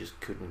Dwarf, but they just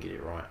couldn't get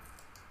it right.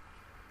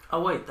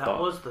 Oh wait, that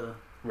was the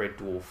Red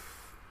Dwarf.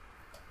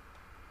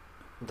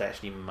 They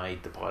actually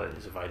made the pilot and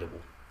it's available.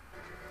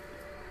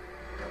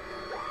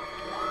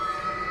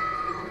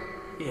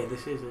 Yeah,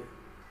 this is it.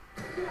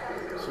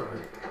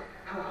 Sorry.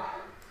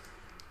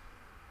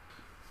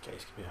 Okay,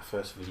 it's gonna be our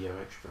first video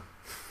extra.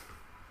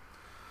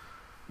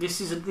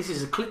 This is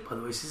a clip, by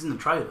the way. This isn't a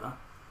trailer.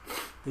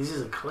 This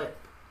is a clip.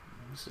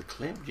 This is a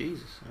clip?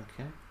 Jesus,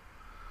 okay.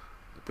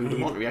 The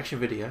Buddha reaction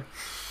video.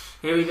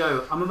 Here we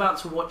go. I'm about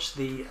to watch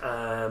the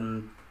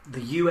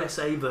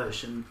USA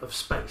version of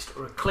Spaced,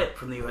 or a clip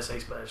from the USA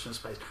version of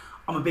Spaced.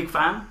 I'm a big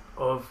fan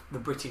of the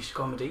British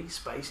comedy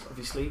Spaced,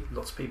 obviously.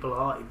 Lots of people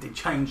are. It did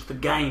change the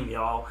game,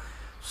 y'all.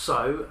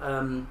 So,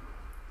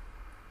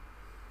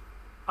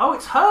 oh,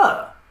 it's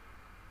her!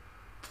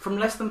 From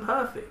Less Than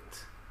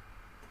Perfect.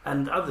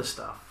 And other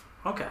stuff.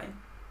 Okay.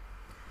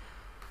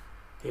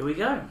 Here we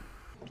go.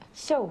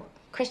 So,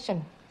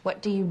 Christian,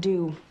 what do you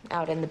do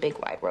out in the big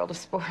wide world of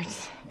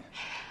sports?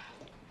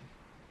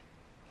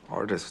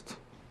 Artist.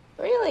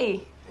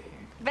 Really?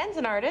 Ben's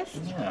an artist.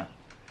 Yeah.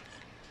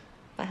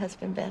 My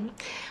husband, Ben.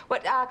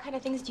 What kind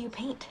of things do you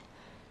paint?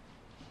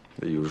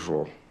 The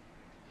usual.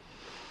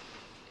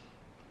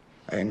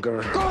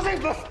 Anger. Cos'è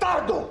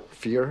bastardo?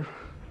 Fear.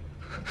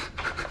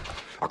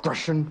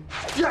 Aggression.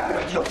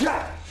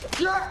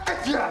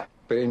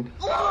 Pain.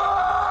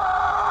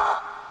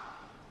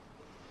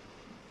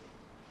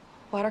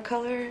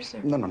 Watercolors?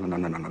 Or...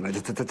 No.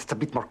 It's a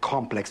bit more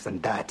complex than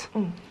that.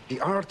 The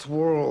art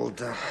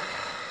world,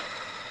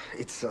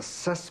 it's a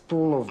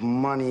cesspool of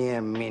money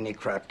and mini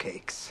crab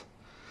cakes.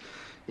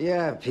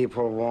 Yeah,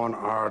 people want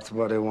art,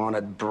 but they want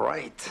it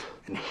bright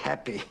and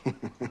happy.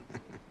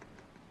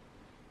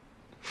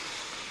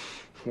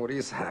 What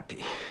is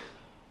happy?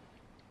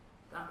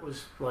 That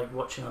was like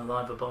watching a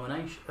live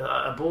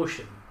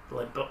abortion,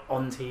 like, but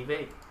on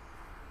TV.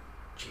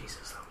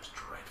 Jesus, that was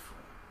dreadful.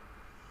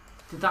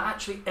 Did that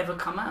actually ever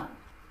come out?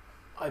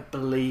 I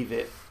believe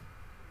it.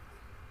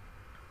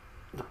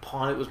 The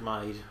pilot was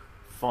made.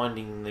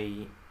 Finding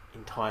the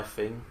entire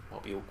thing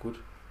might be awkward.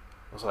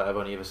 I was like, I've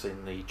only ever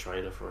seen the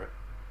trailer for it.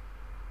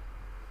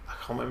 I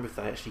can't remember if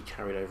they actually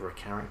carried over a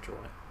character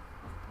on it.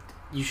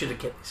 You should have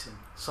kept this in.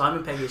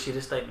 Simon Pegg issued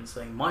a statement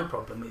saying, "My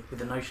problem with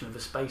the notion of a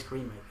Spaced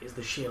remake is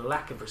the sheer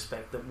lack of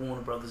respect that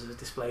Warner Brothers has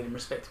displayed in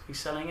respectively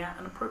selling out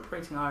and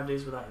appropriating our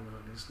ideas without even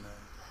letting us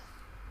know."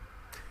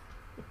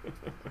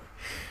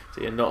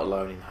 So you're not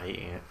alone in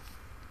hating it.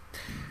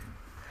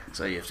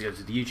 So you have to go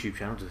to the YouTube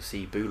channel to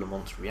see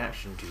Boulamont's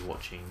reaction to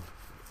watching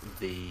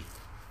the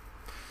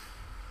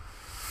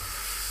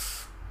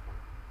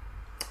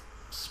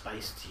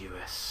Spaced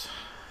US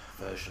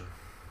version.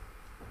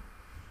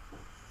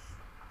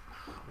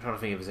 I'm trying to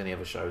think if there's any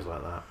other shows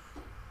like that.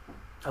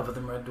 Other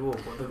than Red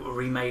Dwarf, what, that were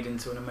remade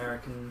into an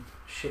American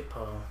shit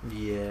pile.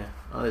 Yeah,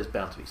 there's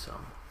bound to be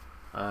some.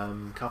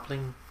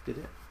 Coupling did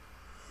it?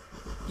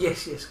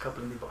 Yes,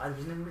 Coupling did, but I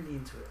was never really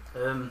into it.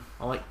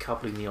 I like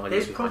Coupling the idea.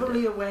 There's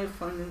probably a way of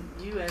finding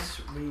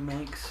US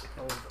remakes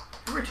of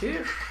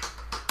British.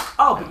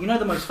 Oh, but you know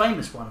the most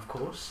famous one, of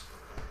course.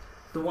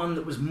 The one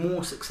that was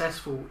more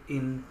successful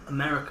in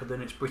America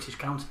than its British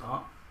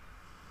counterpart.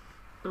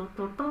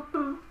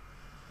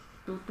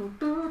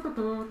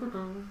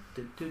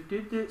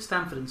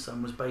 Stanford and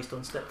Son was based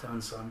on Steptoe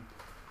and Son.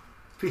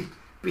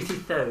 Bitty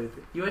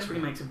Thode. US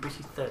remakes of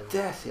Bitty Thode.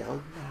 Dirty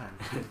old man.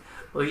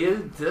 Well,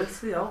 you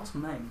dirty old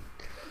man.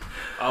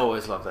 I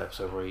always love that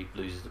episode where he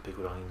loses the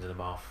pickled onions in the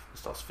bath and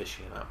starts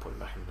fishing and putting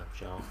back in the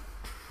jar.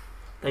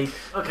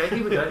 Okay,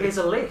 here we go. Here's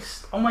a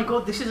list. Oh my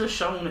god, this is a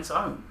show on its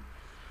own.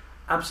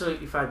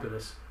 Absolutely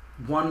fabulous.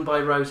 One by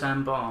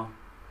Roseanne Barr.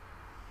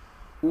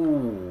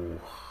 Ooh.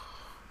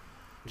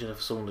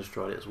 Jennifer Saunders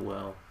tried it as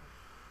well.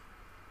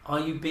 Are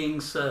You Being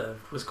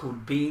Served was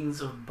called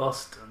Beans of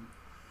Boston.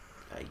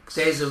 Yikes.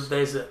 There's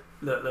a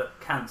look,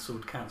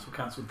 cancelled.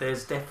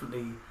 There's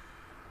definitely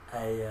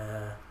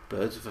a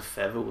Birds of a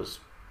Feather was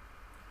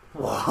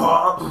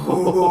what?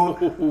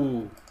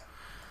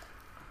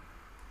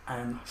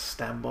 And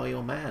Stand By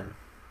Your Man.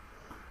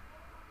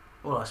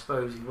 Well, I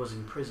suppose he was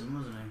in prison,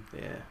 wasn't he?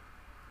 Yeah.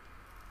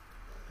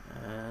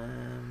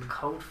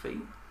 Cold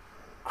Feet.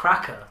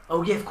 Cracker.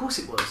 Oh yeah, of course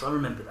it was. I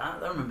remember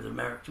that. I remember the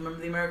American. Do you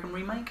remember the American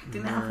remake?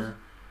 Didn't it happen?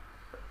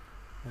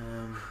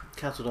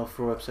 Cancelled off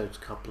 4 episodes.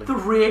 Coupling. The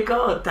Rear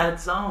Guard,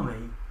 Dad's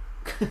Army.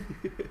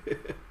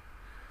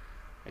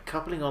 A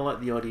Coupling I like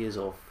the ideas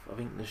of. I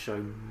think the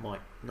show might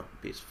not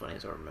be as funny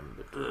as I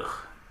remembered. Ugh,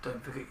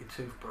 don't forget your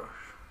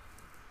toothbrush.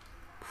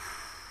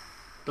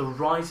 The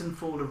Rise and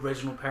Fall of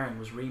Reginald Perrin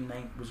was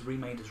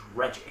remade as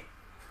Reggie.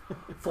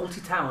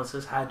 Fawlty Towers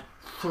has had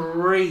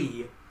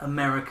 3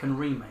 American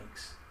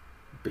remakes.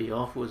 B.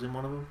 Arthur was in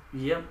one of them.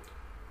 Yep.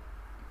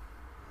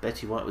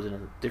 Betty White was in a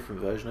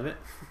different version of it.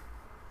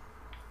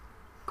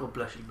 God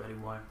bless you, Betty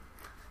White.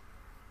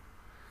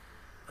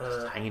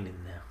 Just hanging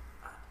in there.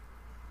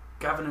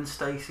 Gavin and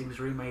Stacey was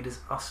remade as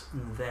Us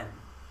and Them.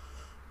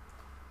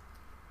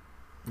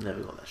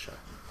 Never got that show.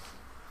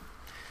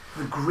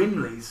 The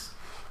Grimleys.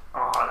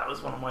 That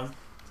was one of my...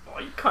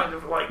 I kind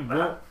of like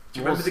that. Do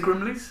you remember the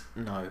Grimleys?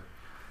 No.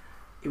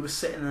 It was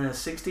set in the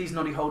 60s.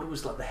 Noddy Holder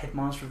was like the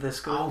headmaster of their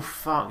school. Oh,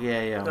 fuck.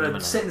 Yeah.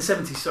 Set in the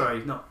 70s,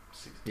 sorry. Not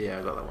 60s. Yeah,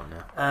 I got that one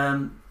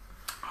now.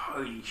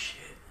 Holy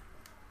shit.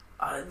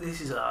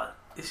 This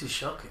is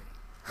shocking.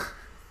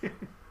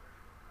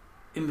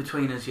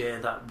 In-Betweeners,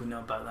 that we know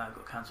about that.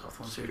 Got cancelled off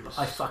one series, but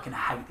I fucking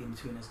hate the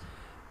In-Betweeners.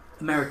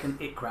 American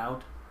It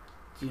Crowd.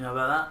 Do you know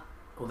about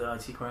that? Or the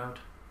IT Crowd?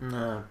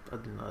 No, I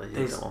didn't know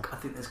that one. I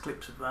think there's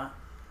clips of that.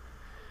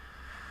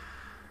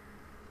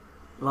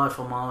 Life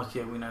on Mars,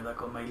 we know that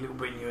got made. Little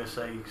Britain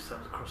USA, because that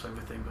was a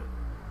crossover thing. But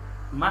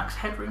Max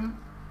Headroom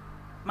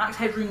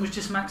was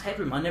just Max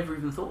Headroom. I never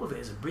even thought of it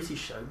as a British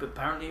show, but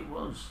apparently it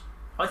was.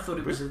 I thought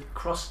it was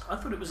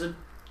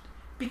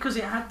because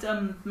it had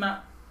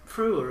Matt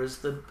Frewer as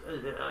the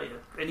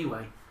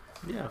anyway.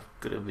 Yeah,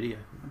 good at video.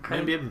 Okay.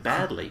 Maybe even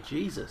badly.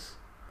 Jesus.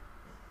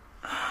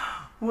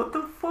 What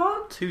the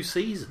fuck? 2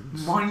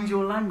 seasons. Mind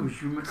your language.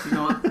 Do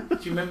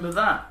you remember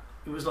that?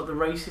 It was like the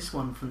racist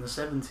one from the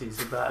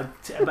 70s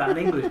about an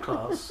English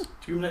class.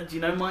 Do you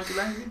know Mind Your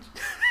Language?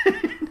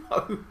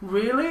 No.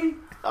 Really?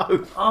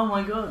 No. Oh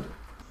my god.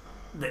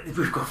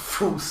 We've got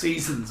full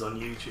seasons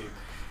on YouTube.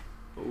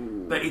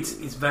 Ooh. But it's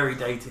very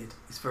dated.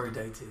 It's very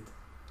dated.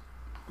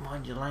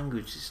 Mind Your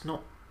Language. It's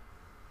not...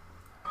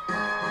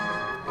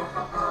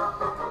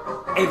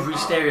 Every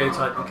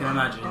stereotype you can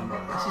imagine.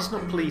 This is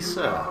not Please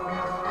Sir.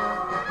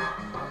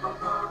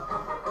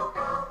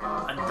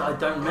 I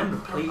don't remember.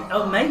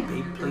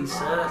 Maybe Please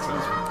Sir. That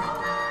sounds...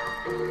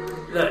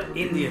 Look,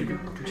 Indian,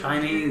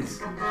 Chinese,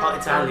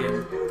 hot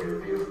Italian,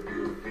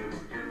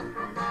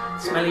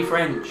 smelly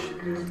French,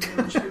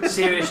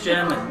 serious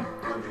German,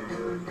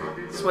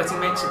 sweaty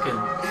Mexican.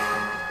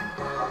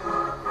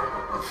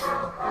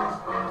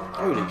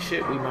 Holy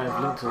shit! We may have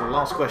linked to the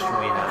last question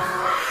we had.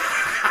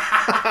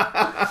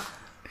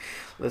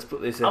 Let's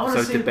put this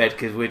episode to bed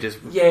because we're just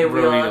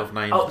rolling off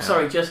names. Oh, now.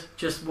 Sorry,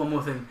 just one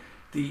more thing.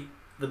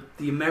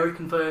 The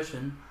American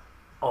version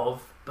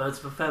of Birds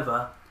of a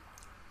Feather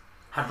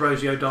had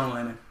Rosie O'Donnell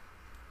in it.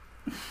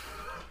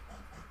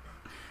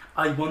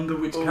 I wonder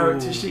which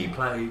character she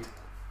played.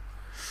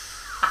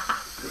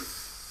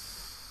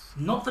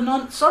 Not the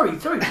 9. Sorry.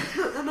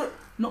 Look.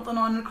 Not the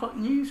 9 o'clock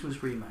news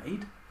was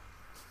remade.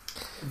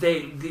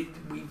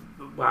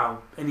 Wow.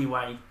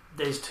 Anyway,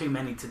 there's too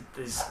many to.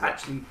 There's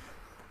actually.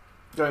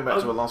 Going back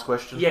to our last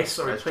question. Yes,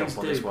 sorry. Let's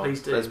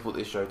please do. Let's put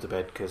this show to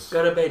bed because.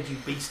 Go to bed, you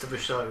beast of a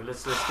show.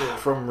 Let's do it.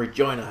 From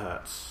Regina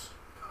Hertz.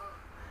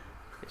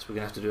 Yes, we're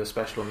going to have to do a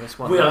special on this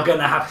one. We are going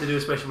to have to do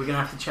a special. We're going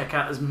to have to check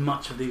out as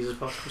much of these as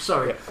possible.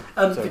 Sorry.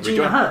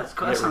 Regina Hertz.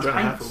 God, that sounds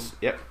painful.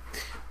 Yep.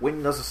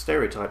 When does a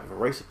stereotype of a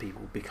race of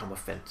people become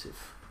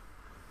offensive?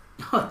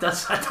 Oh,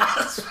 that's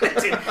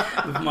fitting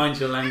with Mind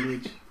Your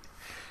Language.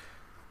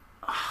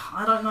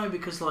 I don't know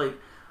because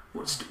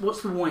what's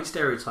the white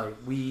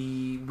stereotype?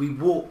 We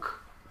walk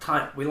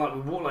tight. We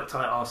walk like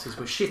tight asses.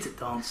 We're shit at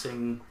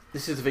dancing.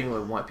 This is the thing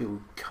where white people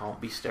can't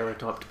be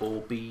stereotyped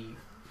or be.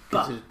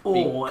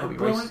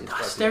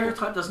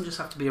 Stereotype doesn't just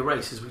have to be a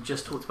race, as we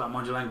just talked about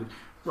Mind Your Language.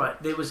 Right,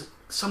 there was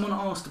someone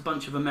asked a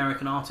bunch of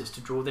American artists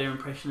to draw their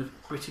impression of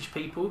British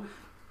people.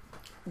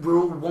 We're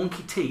all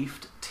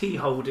wonky-teethed,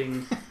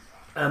 tea-holding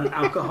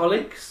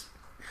alcoholics.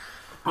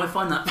 I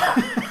find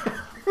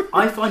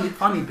it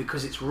funny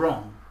because it's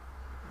wrong.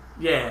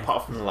 Yeah.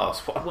 Apart from the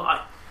last one. Well,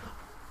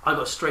 I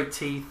got straight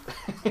teeth.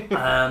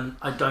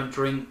 I don't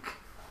drink,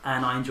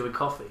 and I enjoy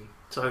coffee.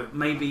 So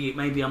maybe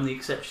I'm the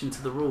exception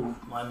to the rule,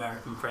 my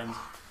American friends.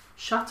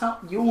 Shut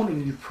up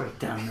yawning, you prick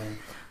down there.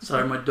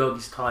 Sorry, my dog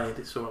is tired.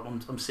 It's all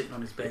right. I'm sitting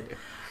on his bed.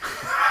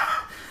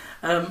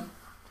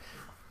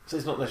 So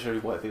it's not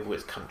necessarily white people,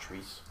 it's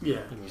countries.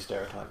 Yeah. In your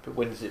stereotype. But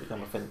when does it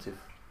become offensive?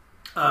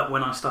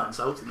 When I start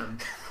insulting them.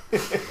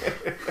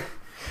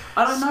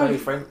 I don't know. Smelly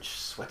French,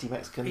 sweaty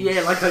Mexicans.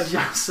 Yeah, like I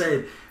just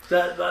said.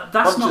 That's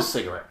bunch not... of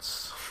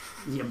cigarettes.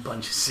 Yeah,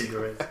 bunch of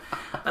cigarettes.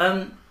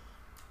 I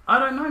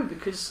don't know,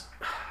 because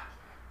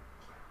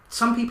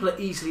some people are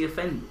easily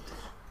offended,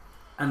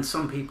 and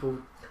some people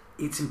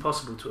it's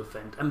impossible to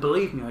offend. And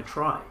believe me, I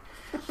try.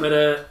 But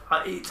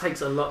it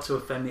takes a lot to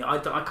offend me. I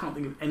can't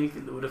think of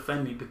anything that would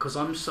offend me because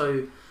I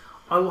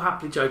will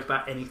happily joke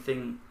about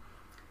anything.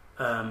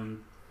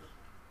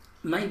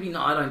 Maybe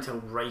not. I don't tell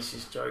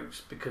racist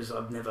jokes because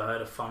I've never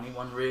heard a funny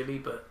one really.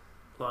 But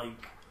I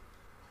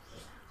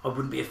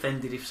wouldn't be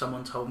offended if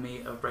someone told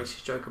me a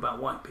racist joke about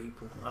white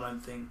people. I don't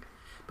think.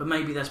 But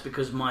maybe that's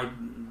because my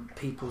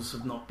peoples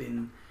have not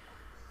been.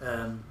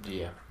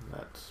 Yeah,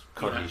 that's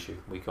kind of the issue.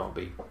 We can't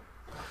be.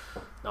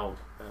 No,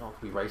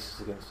 be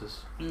racist against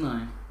us.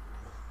 No.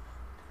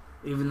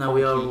 Even though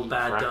we are all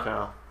bad.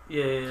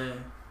 Yeah.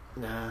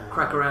 No.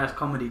 Cracker Ass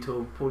Comedy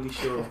Tour, Paulie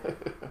Shaw.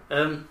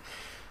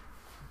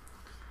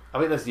 I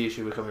think that's the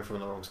issue. We're coming from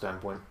the wrong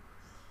standpoint.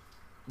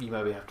 You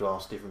maybe have to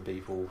ask different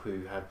people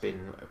who have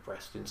been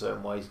oppressed in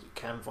certain ways that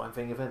can find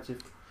things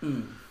offensive.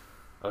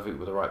 I think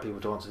we're the right people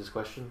to answer this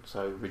question.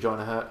 So,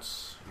 Regina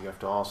Hurts, you have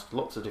to ask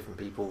lots of different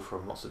people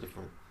from lots of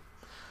different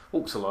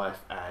walks of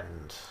life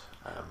and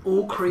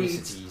all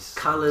creeds,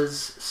 colours,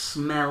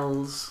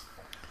 smells.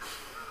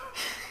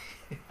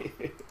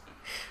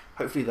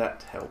 Hopefully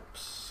that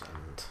helps.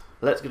 And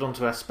let's get on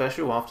to our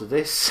special after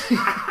this,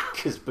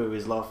 because Boo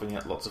is laughing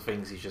at lots of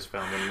things he's just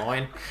found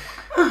online.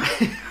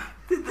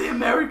 Did the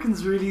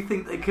Americans really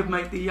think they could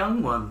make The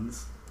Young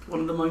Ones? One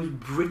of the most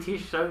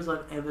British shows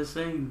I've ever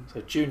seen.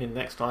 So tune in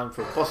next time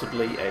for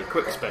possibly a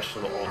quick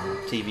special on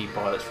TV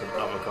pilots from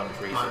other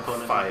countries that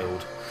have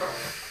failed.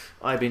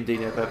 I've been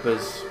Dino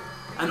Peppers.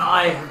 And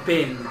I have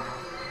been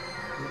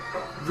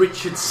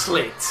Richard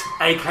Slitt,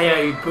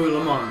 a.k.a.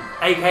 Boulamont,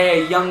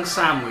 a.k.a. Young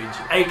Sandwich,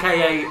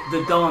 a.k.a.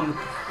 the Don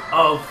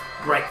of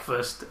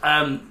Breakfast.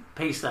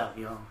 Peace out,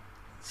 y'all.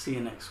 See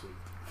you next week.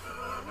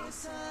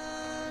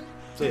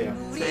 See ya.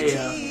 See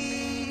ya.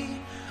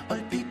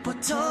 얼핏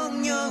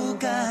보통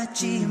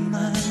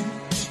같지만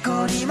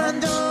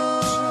거리만도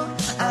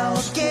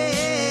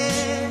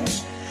 9개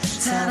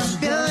사람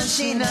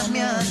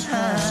변신하면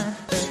한